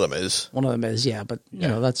 Well, one of them is. One of them is, yeah, but you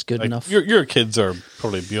know that's good enough. Your kids are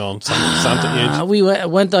probably beyond Santa age. We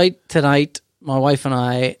went out tonight, my wife and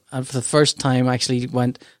I, and for the first time actually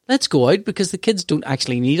went, let's go out because the kids don't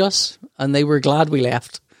actually need us, and they were glad we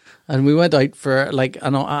left. And we went out for like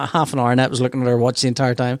a half an hour, and Annette was looking at her watch the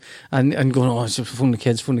entire time and going, oh, it's phone the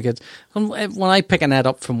kids. And when I pick Annette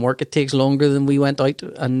up from work, it takes longer than we went out,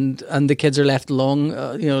 and the kids are left alone.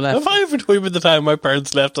 Left. Have I ever told you about the time my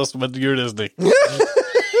parents left us and went to your Disney?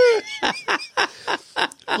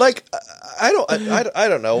 Like, I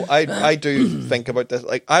don't know. I do think about this.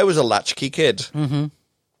 Like, I was a latchkey kid. Mm-hmm.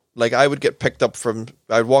 Like, I would get picked up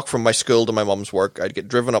I'd walk from my school to my mum's work. I'd get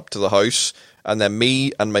driven up to the house, and then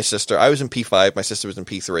me and my sister, I was in P5, my sister was in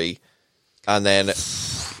P3, and then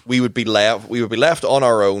we would be left on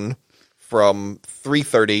our own from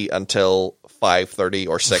 3:30 until 5:30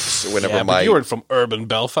 or 6, whenever but you were from urban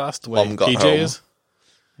Belfast, where mum got PJ home. is.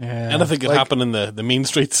 Yeah. Anything could happen in the mean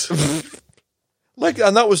streets. Like,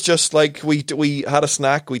 and that was just like, we had a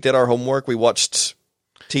snack, we did our homework, we watched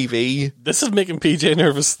TV. This is making PJ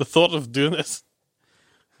nervous, the thought of doing this.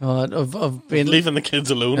 Of being Leaving the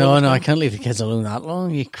kids alone. No, I can't leave the kids alone that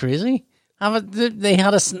long. Are you crazy? They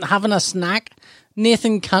had having a snack.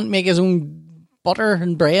 Nathan can't make his own butter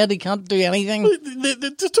and bread. He can't do anything.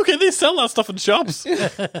 It's okay, they sell that stuff in shops.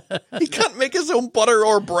 He can't make his own butter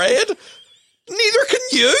or bread. Neither can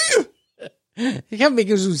you. He can't make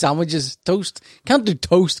his own sandwiches. Toast. Can't do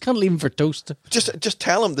toast. Can't leave him for toast. Just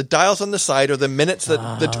tell him the dials on the side are the minutes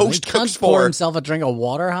that the toast He cooks can't pour for. himself a drink of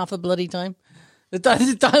water half the bloody time. The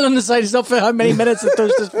dial on the side is not for how many minutes the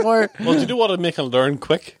toast is for. Well, do you know what would make him learn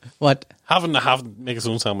quick? What? Having to make his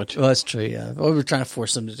own sandwich. Well, that's true, yeah. Well, we're trying to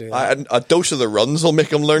force him to do that. A dose of the runs will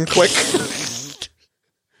make him learn quick.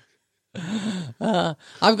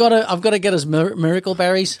 I've got to get us miracle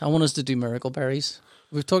berries. I want us to do miracle berries.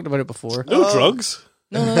 We've talked about it before. No drugs.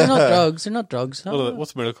 No, they're not drugs. They're not drugs.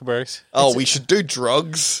 What's miracle berries? Oh, we should do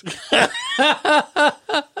drugs.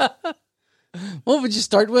 What would you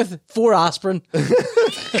start with? 4 aspirin.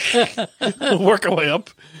 Work our way up.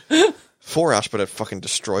 4 aspirin would fucking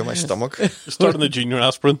destroy my stomach. Start on the junior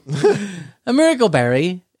aspirin. A miracle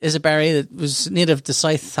berry is a berry that was native to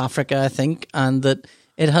South Africa, I think, and that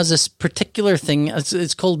it has this particular thing.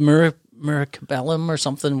 It's called miracabellum or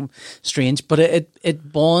something strange, but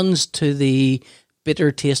it bonds to the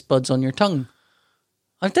bitter taste buds on your tongue.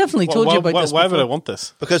 I've definitely told you about this Why before. would I want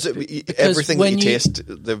this? Because everything that when you you- taste,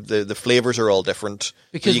 the flavors are all different.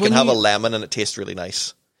 Because So you can when have a you- lemon and it tastes really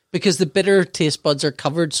nice. Because the bitter taste buds are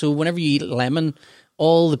covered, so whenever you eat lemon,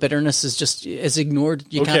 all the bitterness is ignored.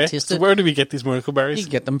 You Okay, can't taste so it. where do we get these miracle You berries? can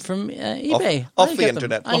get them from eBay. Off I'll the get them.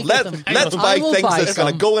 internet. I'll Let's get them. buy I will things buy that's going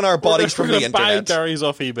to some. go in our bodies from We're the gonna buy internet. berries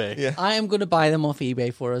off eBay. Yeah. I am going to buy them off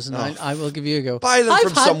eBay for us, and I will give you a go. Buy them I've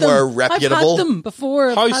from had somewhere them. reputable. I've had them before.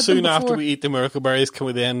 I've How had soon them after before. we eat the miracle berries can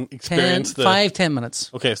we then experience 10 minutes.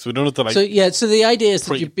 Okay, so we don't have to So the idea is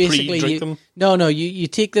that you basically pre-drink them? you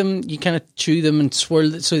take them, you kind of chew them and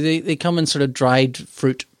swirl it. So they come in sort of dried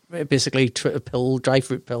fruit, basically dry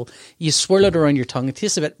fruit pill. You swirl it around your tongue. It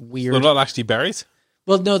tastes a bit weird. They're not actually berries.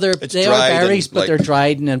 Well, no, they are dried berries, and, but like- they're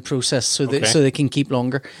dried and then processed so Okay. they can keep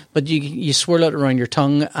longer. But you swirl it around your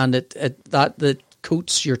tongue, and that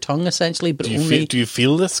coats your tongue essentially. But Do you only do you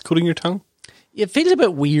feel this coating your tongue? it feels a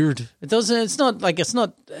bit weird. It doesn't. It's not like it's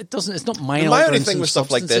not. It doesn't. It's not mind. My only altering thing with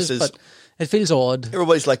stuff like this substances, is- but it feels odd.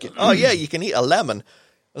 Everybody's like, oh yeah, you can eat a lemon.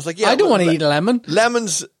 I was like, yeah, I don't but want to eat a lemon.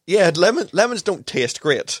 lemons. Yeah, lemons don't taste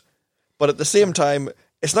great, but at the same time,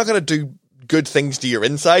 it's not going to do good things to your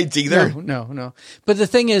insides either. No. But the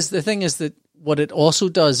thing is that what it also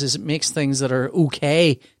does is it makes things that are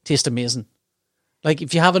okay taste amazing. Like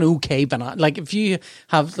if you have an okay banana, like if you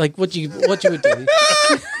have like what you would do.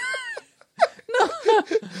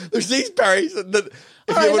 There's these berries that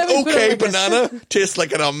if All you right, have let me an put it okay like this. banana, tastes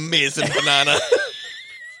like an amazing banana.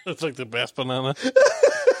 It's like the best banana.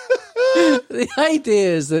 The idea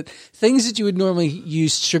is that things that you would normally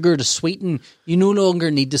use sugar to sweeten, you no longer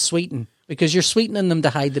need to sweeten because you're sweetening them to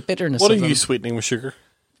hide the bitterness. What are of them. you sweetening with sugar?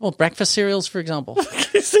 Well, breakfast cereals, for example.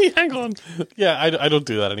 See, hang on. Yeah, I don't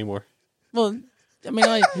do that anymore. Well, I mean,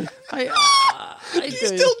 I You do.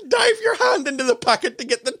 still dive your hand into the packet to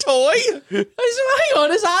get the toy. Hang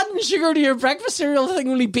on, is adding sugar to your breakfast cereal thing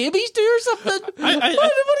only babies do or something? What are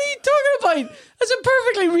you talking about? That's a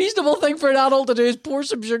perfectly reasonable thing for an adult to do is pour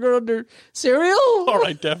some sugar on their cereal. All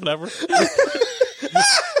right, Def Never. How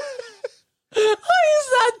is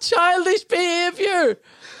that childish behaviour?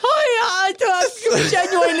 I'm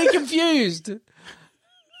genuinely confused.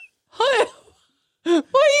 Why are you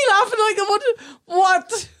laughing like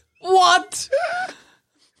that? What?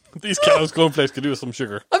 These Kellogg's cornflakes could do with some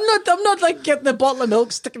sugar. I'm not like getting a bottle of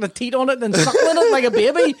milk, sticking a teat on it, and then suckling it like a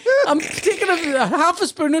baby. I'm taking a half a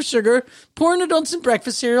spoon of sugar, pouring it on some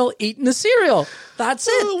breakfast cereal, eating the cereal. That's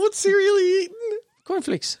it. What cereal are you eating?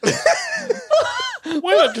 Cornflakes.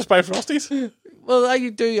 Why not just buy Frosties? Well, I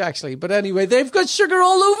do actually, but anyway, they've got sugar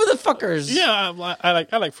all over the fuckers. Yeah, I like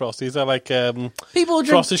Frosties. I like People drink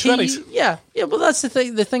Frosted tea. Shreddies. Yeah. Well, that's the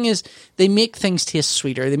thing. The thing is, they make things taste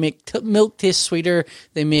sweeter. They make milk taste sweeter.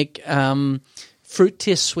 They make fruit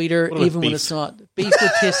taste sweeter, about even when beef? it's not. Beef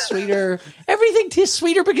would taste sweeter. Everything tastes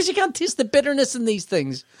sweeter because you can't taste the bitterness in these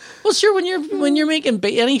things. Well, sure, when you're making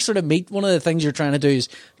any sort of meat, one of the things you're trying to do is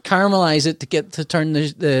caramelize it to turn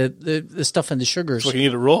the stuff into sugars. So I can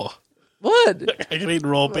eat it raw. What? I can eat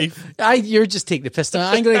raw beef. You're just taking the piss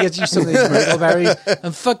now. I'm going to get you some of these miracle berries,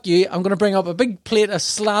 and fuck you. I'm going to bring up a big plate, a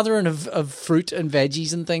slathering of fruit and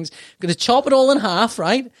veggies and things. I'm going to chop it all in half,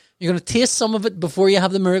 right? You're going to taste some of it before you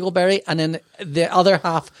have the miracle berry, and then the other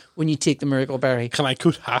half when you take the miracle berry. Can I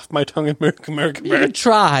coat half my tongue in American You berry? could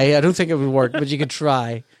try. I don't think it would work, but you could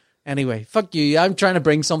try. Anyway, fuck you. I'm trying to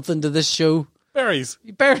bring something to this show. Berries.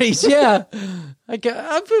 Berries, yeah.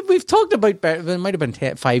 We've talked about berries. It might have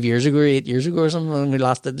been 5 years ago or 8 years ago or something when we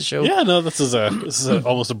last did the show. Yeah, no, this is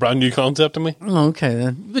almost a brand new concept to me. Oh, okay,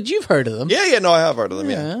 then. But you've heard of them. Yeah, no, I have heard of them.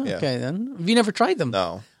 Yeah. Okay, then. Have you never tried them?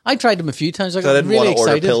 No. I tried them a few times. I I got didn't really want to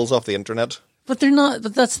order excited. pills off the internet. But they're not.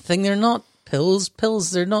 But that's the thing. They're not pills.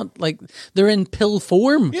 They're not like they're in pill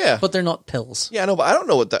form. Yeah. But they're not pills. Yeah, no, but I don't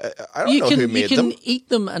know I don't know who made you can them. eat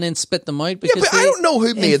them and then spit them out because but I don't know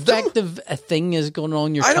who made them. infective a thing is going on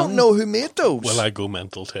in your I tongue. don't know who made those. Will I go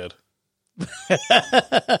mental, Ted?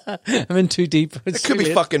 I'm in too deep. it could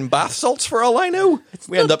be fucking bath salts for all I know.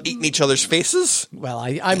 We end up eating each other's faces. Well,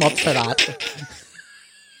 I'm up for that.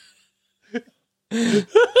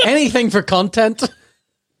 Anything for content.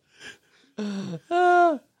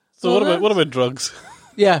 So what about drugs?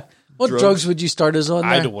 Yeah. What drugs would you start us on?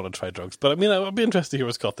 I there? don't want to try drugs, but I mean, I'd be interested to hear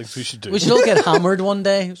what Scott thinks we should do. We should all get hammered one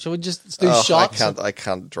day. Shall we just do shots? I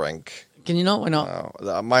can't drink. Can you not? Why not?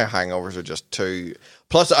 No, my hangovers are just too.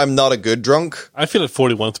 Plus, I'm not a good drunk. I feel at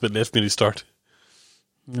 41 it's a bit late for me to start.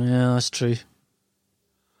 Yeah, that's true.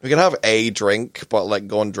 We can have a drink, but like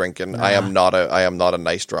going drinking, I am not a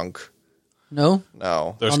nice drunk. No?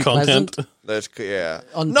 No, There's Unpleasant? content. there's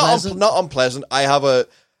Unpleasant? not unpleasant. I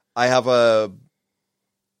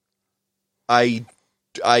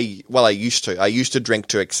used to drink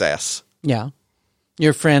to excess. Yeah.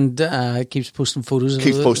 Your friend keeps posting photos of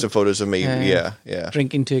Keeps posting photos of me. Yeah.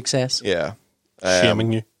 drinking to excess. Yeah.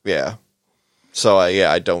 Shaming you. Yeah. So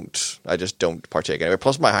I just don't partake anyway.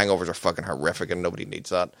 Plus my hangovers are fucking horrific and nobody needs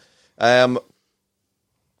that. I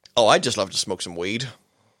just love to smoke some weed.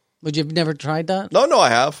 Would you've never tried that? No, I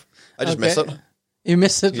have. I just miss it. You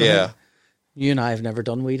miss it? Yeah. Right? You and I have never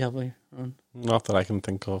done weed, have we? Not that I can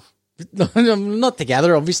think of. Not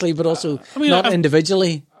together, obviously, but also not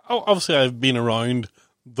individually. Obviously, I've been around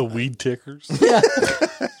the weed takers. Yeah.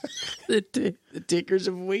 the takers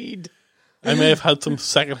of weed. I may have had some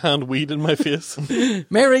secondhand weed in my face.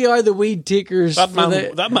 Merry are the weed takers.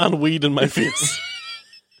 That man weed in my face.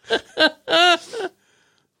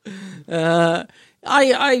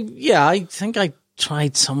 I think I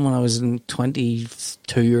tried some when I was in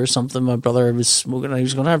 22 or something. My brother was smoking and he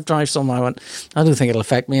was going to try some. I went, I don't think it'll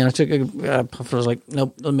affect me. And I took a puff and I was like,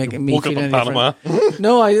 nope, it'll make me Woke feel up any in Panama. different.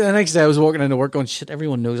 No, the next day I was walking into work going, shit,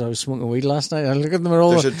 everyone knows I was smoking weed last night. I look at them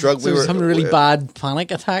all. There's a drug I was having a really bad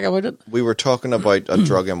panic attack about it. We were talking about a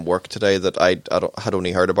drug in work today that I had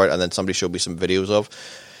only heard about, and then somebody showed me some videos of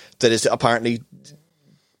that is apparently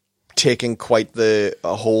taking quite a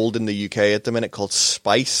hold in the UK at the minute, called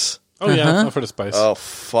Spice. Oh yeah, I've heard of Spice. Oh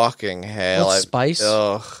fucking hell! What's Spice?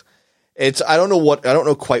 Ugh. I don't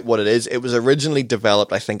know quite what it is. It was originally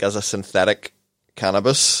developed, I think, as a synthetic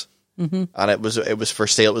cannabis, and it was for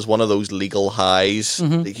sale. It was one of those legal highs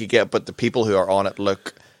that you could get, but the people who are on it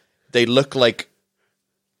look like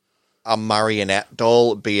a marionette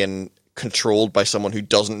doll being controlled by someone who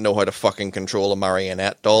doesn't know how to fucking control a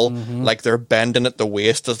marionette doll. Like they're bending at the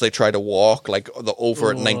waist as they try to walk, like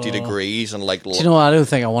over at 90 degrees, and like. Do you know what? I don't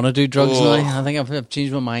think I want to do drugs now. I think I've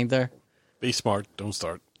changed my mind there. Be smart, don't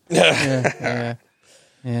start. Yeah.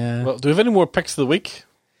 Well, do we have any more picks of the week?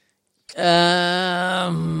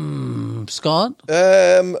 Scott?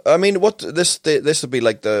 I mean, what this will be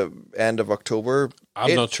like the end of October.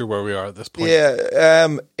 I'm not sure where we are at this point. Yeah,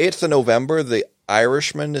 8th of November, The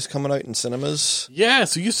Irishman is coming out in cinemas. Yeah,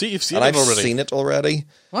 so you've seen and it I've already. seen it already.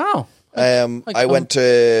 Wow. I went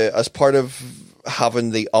to, as part of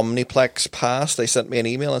having the Omniplex pass, they sent me an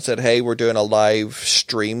email and said, hey, we're doing a live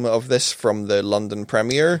stream of this from the London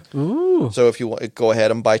premiere. Ooh. So if you want to go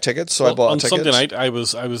ahead and buy tickets. So I bought on tickets. Sunday night, I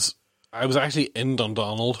was actually in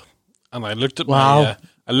Dundonald, and I looked at Wow.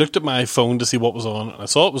 my phone to see what was on, and I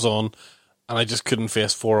saw it was on, and I just couldn't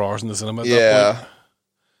face 4 hours in the cinema at that Yeah. point.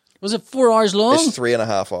 Was it 4 hours long? It's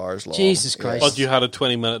 3.5 hours long. Jesus Christ. But you had a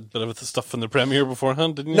 20-minute bit of the stuff from the premiere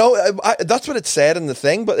beforehand, didn't you? No, that's what it said in the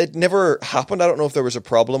thing, but it never happened. I don't know if there was a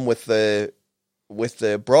problem with the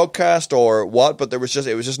broadcast or what, but it was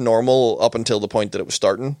just normal up until the point that it was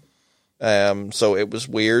starting. So it was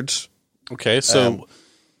weird. Okay, so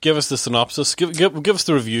give us the synopsis. Give us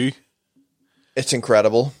the review. It's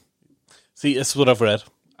incredible. See, it's what I've read.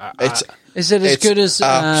 Is it as good as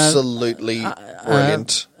absolutely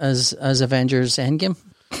brilliant as Avengers Endgame?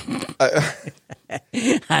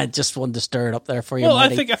 I just wanted to stir it up there for you. Well,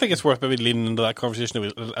 Marty. I think it's worth maybe leaning into that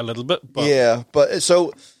conversation a little bit. But. Yeah, but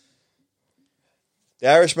so The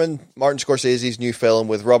Irishman, Martin Scorsese's new film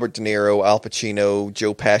with Robert De Niro, Al Pacino,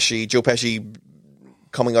 Joe Pesci. Joe Pesci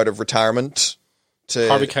coming out of retirement.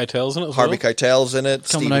 Harvey Keitel's in it as Harvey well. Keitel's in it.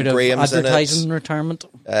 Coming Stephen out Graham's of in it. advertising retirement.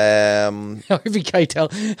 Harvey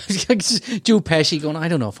Keitel. Joe Pesci going, I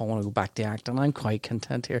don't know if I want to go back to acting. I'm quite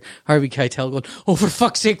content here. Harvey Keitel going, oh, for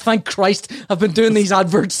fuck's sake, thank Christ, I've been doing these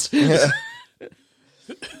adverts. So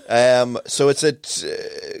it's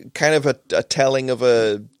a kind of a telling of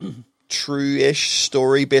a true-ish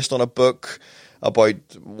story based on a book about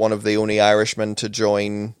one of the only Irishmen to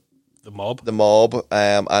join the mob,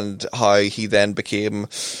 and how he then became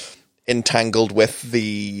entangled with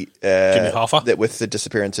the Jimmy Hoffa, with the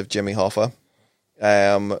disappearance of Jimmy Hoffa,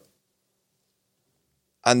 and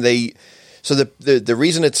the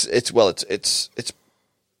reason it's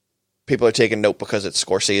people are taking note because it's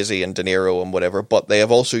Scorsese and De Niro and whatever, but they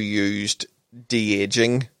have also used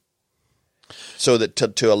de-aging so that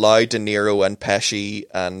to allow De Niro and Pesci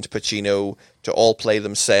and Pacino to all play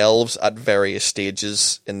themselves at various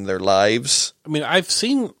stages in their lives. I mean, I've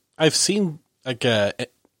seen like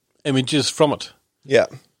images from it. Yeah.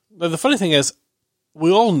 Now, the funny thing is,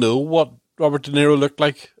 we all know what Robert De Niro looked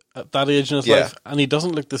like at that age in his life, and he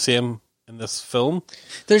doesn't look the same in this film.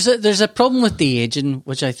 There's a problem with the aging,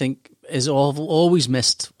 which I think is always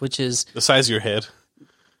missed, which is the size of your head.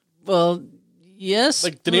 Well, yes.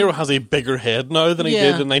 Like, De Niro has a bigger head now than he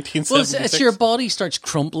did in 1976. Well, it's your body starts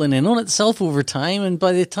crumpling in on itself over time, and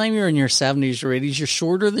by the time you're in your 70s or 80s, you're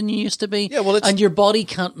shorter than you used to be. Yeah, well, and your body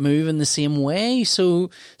can't move in the same way, so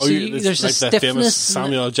there's like a that famous stiffness.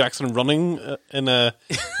 Samuel L. Jackson running in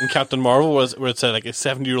Captain Marvel, where it's like a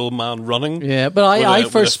 70-year-old man running. Yeah, but I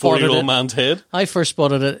first spotted it. 40-year-old man's head. I first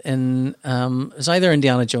spotted it in it was either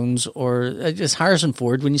Indiana Jones or it's Harrison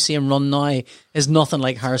Ford. When you see him run now, is nothing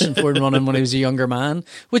like Harrison Ford running when he was a younger man,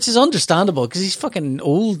 which is understandable because he's fucking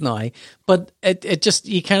old now. But it just,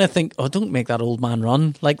 you kind of think, oh, don't make that old man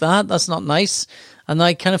run like that. That's not nice. And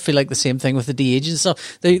I kind of feel like the same thing with the de-aging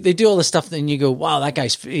stuff. They do all this stuff, and you go, wow, that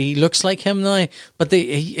he looks like him now, but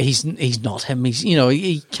he's not him. He's,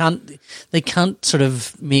 they can't sort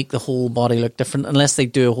of make the whole body look different unless they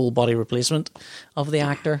do a whole body replacement of the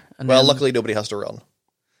actor. And luckily nobody has to run.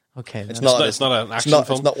 Okay, it's not an action film.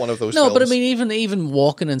 It's not one of those. No, films. but I mean, even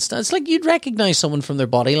walking and stuff, it's like you'd recognize someone from their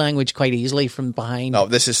body language quite easily from behind. No,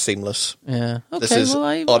 this is seamless. Yeah, okay. This is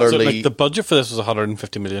utterly. So, like, the budget for this was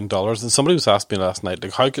 $150 million, and somebody was asking me last night,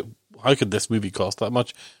 like, how could this movie cost that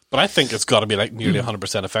much? But I think it's got to be like nearly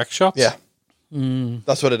 100% effect shots. Yeah,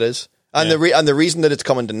 that's what it is. And the reason that it's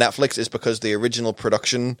coming to Netflix is because the original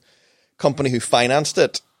production company who financed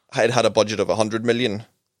it had a budget of $100 million.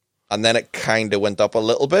 And then it kind of went up a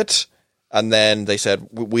little bit, and then they said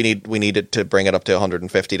we needed to bring it up to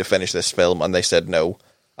 150 to finish this film, and they said no.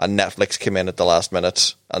 And Netflix came in at the last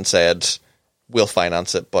minute and said we'll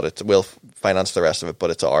finance it, we'll finance the rest of it,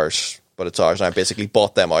 but it's ours. And I basically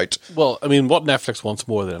bought them out. Well, I mean, what Netflix wants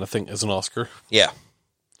more than anything is an Oscar. Yeah,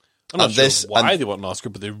 I'm not sure why they want an Oscar,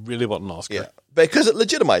 but they really want an Oscar. Yeah, because it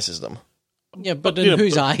legitimizes them. Yeah, but in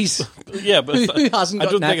whose eyes? Yeah, but who hasn't got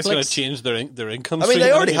I don't Netflix? think it's going to change their income. I mean,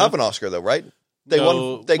 they already have an Oscar though, right? They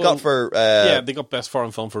got for they got Best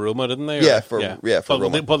Foreign Film for Roma, didn't they? For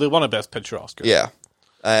Roma. But they won a Best Picture Oscar. Yeah,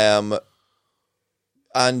 and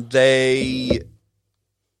they'll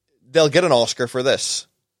get an Oscar for this.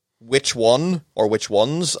 Which one or which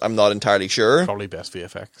ones? I'm not entirely sure. Probably Best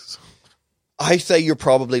VFX. I say you're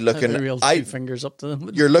probably looking. Two fingers up to them.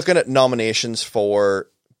 You're looking at nominations for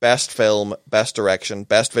Best Film, Best Direction,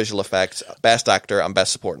 Best Visual Effects, Best Actor, and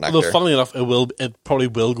Best Supporting Actor. Although, funnily enough, it probably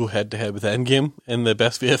will go head to head with Endgame in the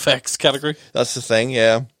Best VFX category. That's the thing,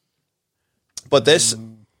 yeah. But this,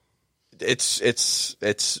 it's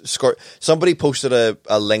somebody posted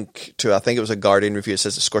a link to, I think it was a Guardian review. It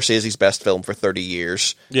says Scorsese's best film for 30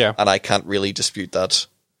 years. Yeah, and I can't really dispute that.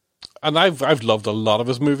 And I've loved a lot of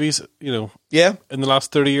his movies, yeah, in the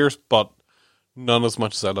last 30 years, but none as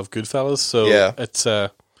much as I love Goodfellas. So yeah, it's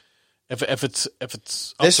If it's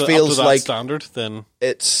this up feels to that like standard, then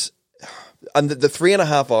it's. and the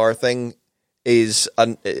 3.5 hour thing is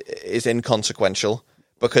inconsequential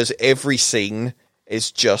because every scene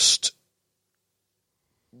is just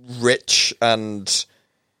rich and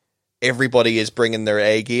everybody is bringing their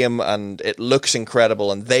A game and it looks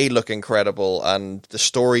incredible and they look incredible and the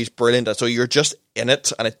story's brilliant. And so you're just in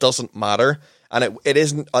it and it doesn't matter. And it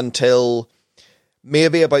isn't until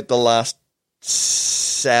maybe about the last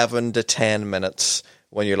 7 to 10 minutes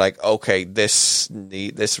when you're like, okay, this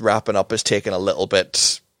wrapping up is taking a little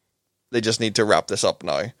bit. They just need to wrap this up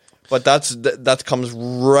now. But that comes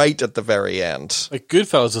right at the very end. Like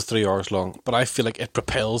Goodfellas is 3 hours long, but I feel like it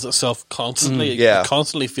propels itself constantly. Yeah. It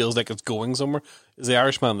constantly feels like it's going somewhere. Is The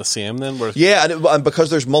Irishman the same then? Yeah, and because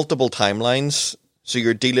there's multiple timelines, so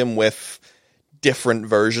you're dealing with different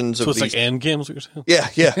versions of so it's these. like Endgame, is what you're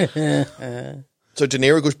saying? Yeah. So De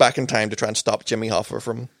Niro goes back in time to try and stop Jimmy Hoffa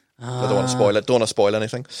from... I don't want to spoil it. Don't want to spoil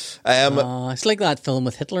anything. It's like that film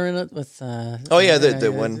with Hitler in it. With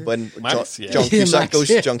when Max, John Cusack goes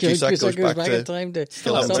back in to time to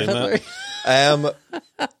Still stop haven't seen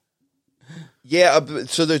Hitler.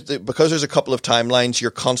 So because there's a couple of timelines,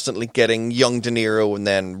 you're constantly getting young De Niro and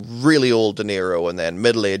then really old De Niro and then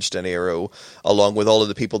middle-aged De Niro, along with all of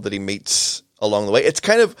the people that he meets along the way. It's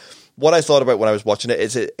kind of what I thought about when I was watching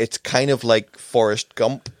it. It's kind of like Forrest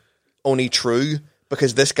Gump, only true.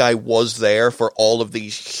 Because this guy was there for all of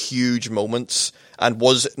these huge moments and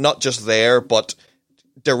was not just there, but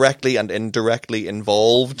directly and indirectly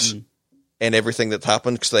involved in everything that's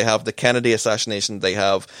happened. Because they have the Kennedy assassination, they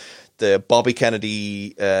have the Bobby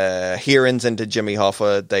Kennedy hearings into Jimmy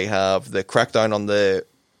Hoffa, they have the crackdown on the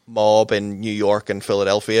mob in New York and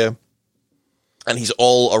Philadelphia, and he's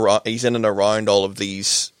all around. He's in and around all of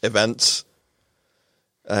these events,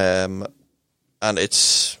 and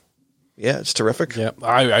it's. Yeah, it's terrific. Yeah,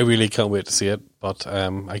 I really can't wait to see it, but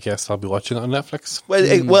I guess I'll be watching it on Netflix.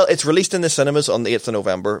 Well, it's released in the cinemas on the 8th of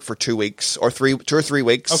November for 2 weeks, or 2 or 3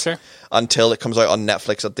 weeks, until it comes out on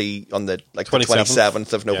Netflix on the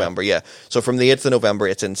 27th of November. Yeah, so from the 8th of November,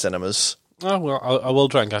 it's in cinemas. Oh well, I will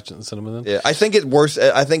try and catch it in the cinema then. Yeah, I think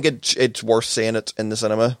it's worth seeing it in the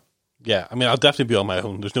cinema. Yeah, I mean, I'll definitely be on my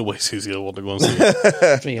own. There's no way Susie will want to go and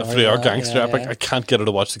see a 3-hour gangster epic. I can't get her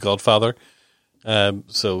to watch The Godfather.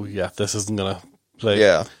 So yeah, this isn't gonna play.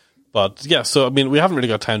 Yeah, but yeah. So I mean, we haven't really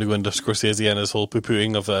got time to go into Scorsese and his whole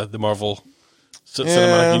poo-pooing of the Marvel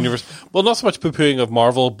cinematic universe. Well, not so much poo-pooing of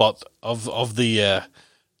Marvel, but of the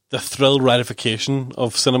thrill ratification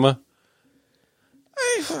of cinema.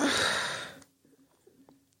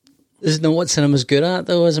 Isn't that what cinema's good at,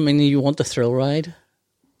 though? I mean, you want the thrill ride.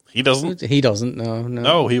 He doesn't. He doesn't. No.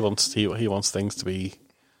 No, he wants things to be.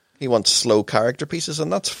 He wants slow character pieces,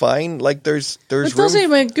 and that's fine. Like there's But does he? I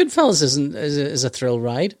mean, Goodfellas is a thrill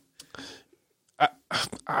ride.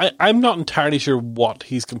 I'm not entirely sure what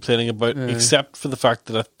he's complaining about, except for the fact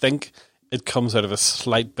that I think it comes out of a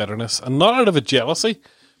slight bitterness, and not out of a jealousy,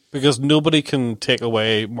 because nobody can take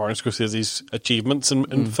away Martin Scorsese's achievements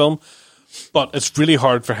in film, but it's really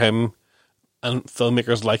hard for him and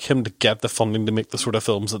filmmakers like him to get the funding to make the sort of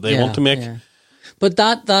films that they want to make. Yeah. But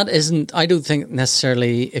that isn't. I don't think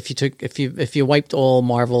necessarily. If you wiped all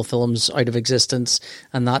Marvel films out of existence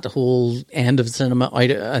and that whole end of cinema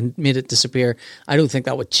out and made it disappear, I don't think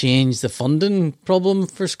that would change the funding problem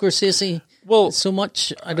for Scorsese. Well, so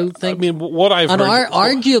much. I don't think. I mean, what I've and heard,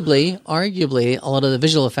 arguably, a lot of the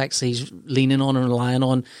visual effects he's leaning on and relying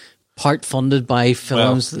on. Part funded by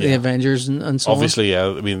films, the Avengers and so obviously,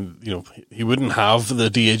 on. I mean, he wouldn't have the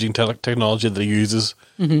de-aging technology that he uses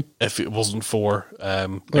if it wasn't for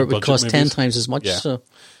or it would cost movies. 10 times as much. Yeah. So,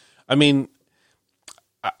 I mean,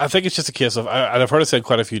 I think it's just a case of, and I've heard it said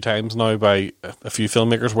quite a few times now by a few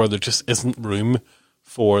filmmakers where there just isn't room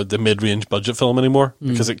for the mid-range budget film anymore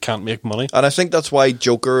because it can't make money. And I think that's why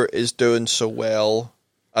Joker is doing so well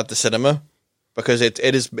at the cinema, because it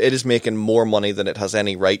is making more money than it has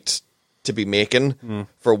any right to be making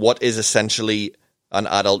for what is essentially an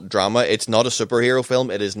adult drama. It's not a superhero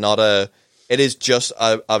film. It is just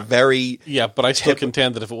a very... Yeah, but I still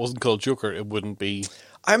contend that if it wasn't called Joker, it wouldn't be...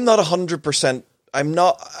 I'm not 100%...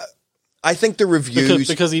 I think the reviews...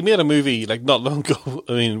 Because he made a movie like not long ago,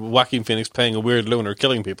 I mean, Joaquin Phoenix playing a weird loner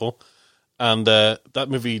killing people, and that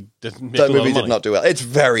movie didn't make a lot of money. That movie did not do well. It's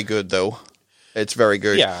very good, though. It's very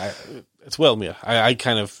good. Yeah, it's well made. I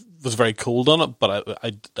kind of was very cold on it, but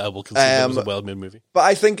I will consider it was a well-made movie. But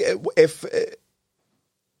I think if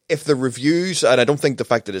the reviews, and I don't think the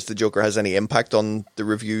fact that it's the Joker has any impact on the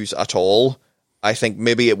reviews at all, I think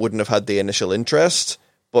maybe it wouldn't have had the initial interest,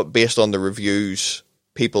 but based on the reviews,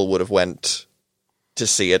 people would have went to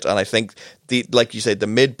see it. And I think, like you said, the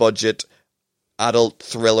mid-budget adult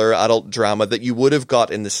thriller, adult drama that you would have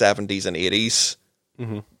got in the 70s and 80s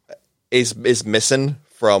is missing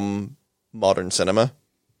from modern cinema.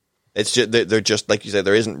 It's just they're just like you said,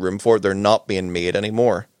 there isn't room for it. They're not being made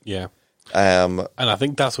anymore. Yeah. And I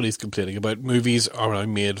think that's what he's complaining about. Movies are now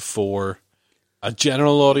made for a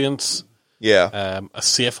general audience, a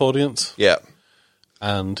safe audience,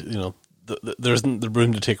 and there isn't the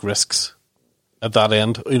room to take risks at that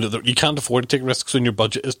end. You can't afford to take risks when your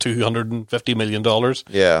budget is $250 million.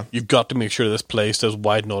 Yeah, you've got to make sure this plays to as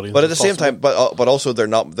wide an audience. But at the as same possible. time, but also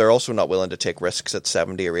they're also not willing to take risks at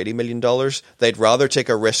 $70 or $80 million. They'd rather take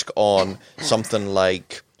a risk on something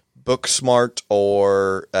like Booksmart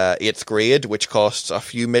or 8th Grade, which costs a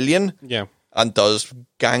few million, and does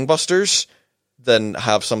gangbusters, than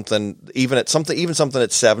have something even something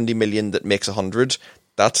at 70 million that makes 100.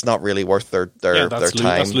 That's not really worth their time.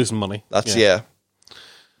 That's losing money. That's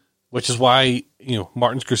Which is why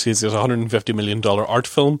Martin Scorsese's $150 million art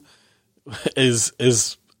film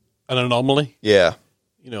is an anomaly. Yeah,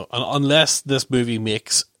 unless this movie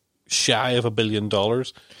makes shy of $1 billion.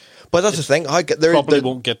 But that's the thing. Probably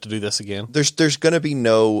won't get to do this again. There's going to be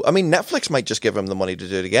no. I mean, Netflix might just give him the money to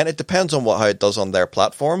do it again. It depends on how it does on their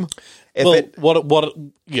platform. How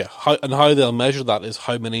they'll measure that is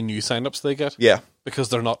how many new signups they get. Yeah, because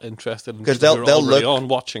they're not interested. Because they'll look on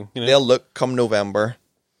watching. They'll look come November.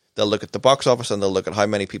 They'll look at the box office and they'll look at how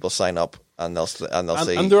many people sign up and they'll see. And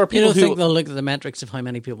there are people you don't think they'll look at the metrics of how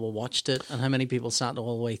many people watched it and how many people sat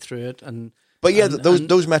all the way through it But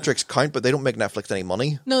those metrics count, but they don't make Netflix any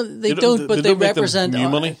money. No, they don't. But they represent new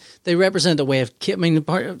money. They represent a way of. I mean,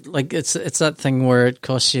 like it's that thing where it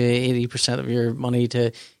costs you 80% of your money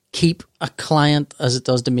to keep a client as it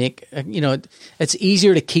does to make. It's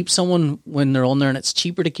easier to keep someone when they're on there, and it's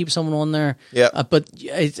cheaper to keep someone on there. Yeah, but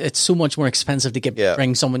it's so much more expensive to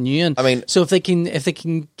bring someone new in. I mean, so if they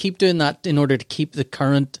can keep doing that in order to keep the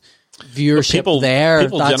current viewership there,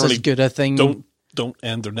 that's as good a thing. Don't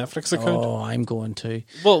end their Netflix account. Oh, I'm going to.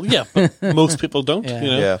 Well, yeah, but most people don't.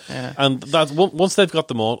 Yeah. And that once they've got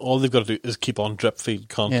them on, all they've got to do is keep on drip feed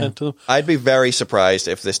content to them. I'd be very surprised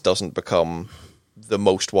if this doesn't become the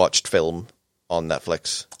most watched film on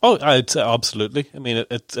Netflix. Oh, I'd say absolutely. I mean,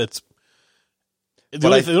 it's the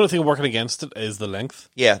only thing working against it is the length.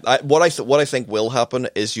 Yeah, what I think will happen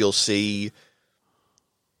is you'll see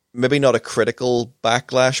maybe not a critical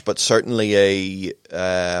backlash, but certainly a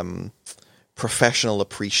professional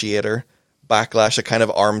appreciator backlash, a kind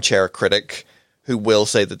of armchair critic who will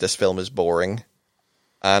say that this film is boring.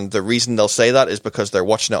 And the reason they'll say that is because they're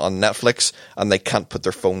watching it on Netflix and they can't put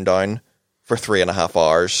their phone down for 3.5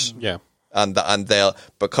 hours. Yeah. And they'll,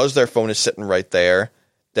 because their phone is sitting right there,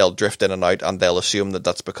 they'll drift in and out and they'll assume that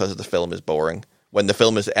that's because the film is boring when the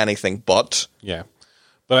film is anything but. Yeah.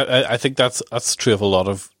 But I think that's true of a lot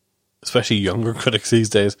of, especially younger critics these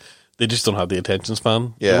days. They just don't have the attention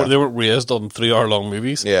span. Yeah. They weren't raised on 3-hour-long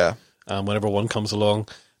movies. Yeah. And whenever one comes along,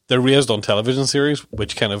 they're raised on television series,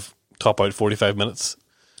 which kind of top out 45 minutes.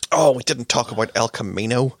 Oh, we didn't talk about El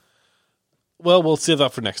Camino. Well, we'll save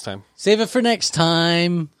that for next time. Save it for next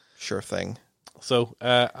time. Sure thing. So,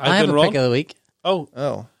 I have a pick of the week.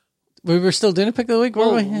 Oh. We were still doing a pick of the week,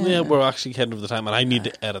 were we? Yeah, we're actually heading over the time, and I need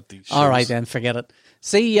to edit these shows. All right, then, forget it.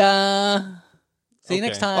 See ya. See you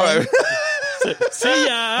next time. All right. See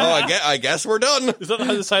ya. Oh, I guess we're done. Is that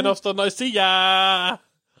how the sign-off's done now? See ya.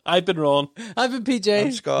 I've been Ron. I've been PJ.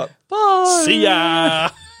 I'm Scott. Bye. See ya.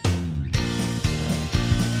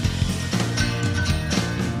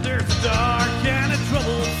 There's a dark and a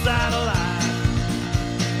troubled side of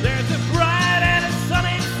life. There's a bright and a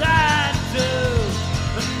sunny side too.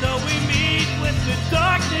 And though we meet with the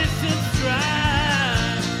darkness in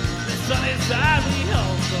stride, the sunny side we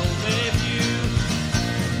also may view.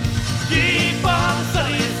 Keep on the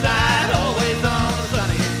sunny side, always on the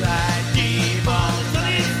sunny side. Keep on the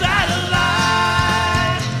sunny side of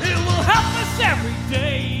life. It will help us every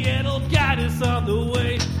day. It'll guide us on the way.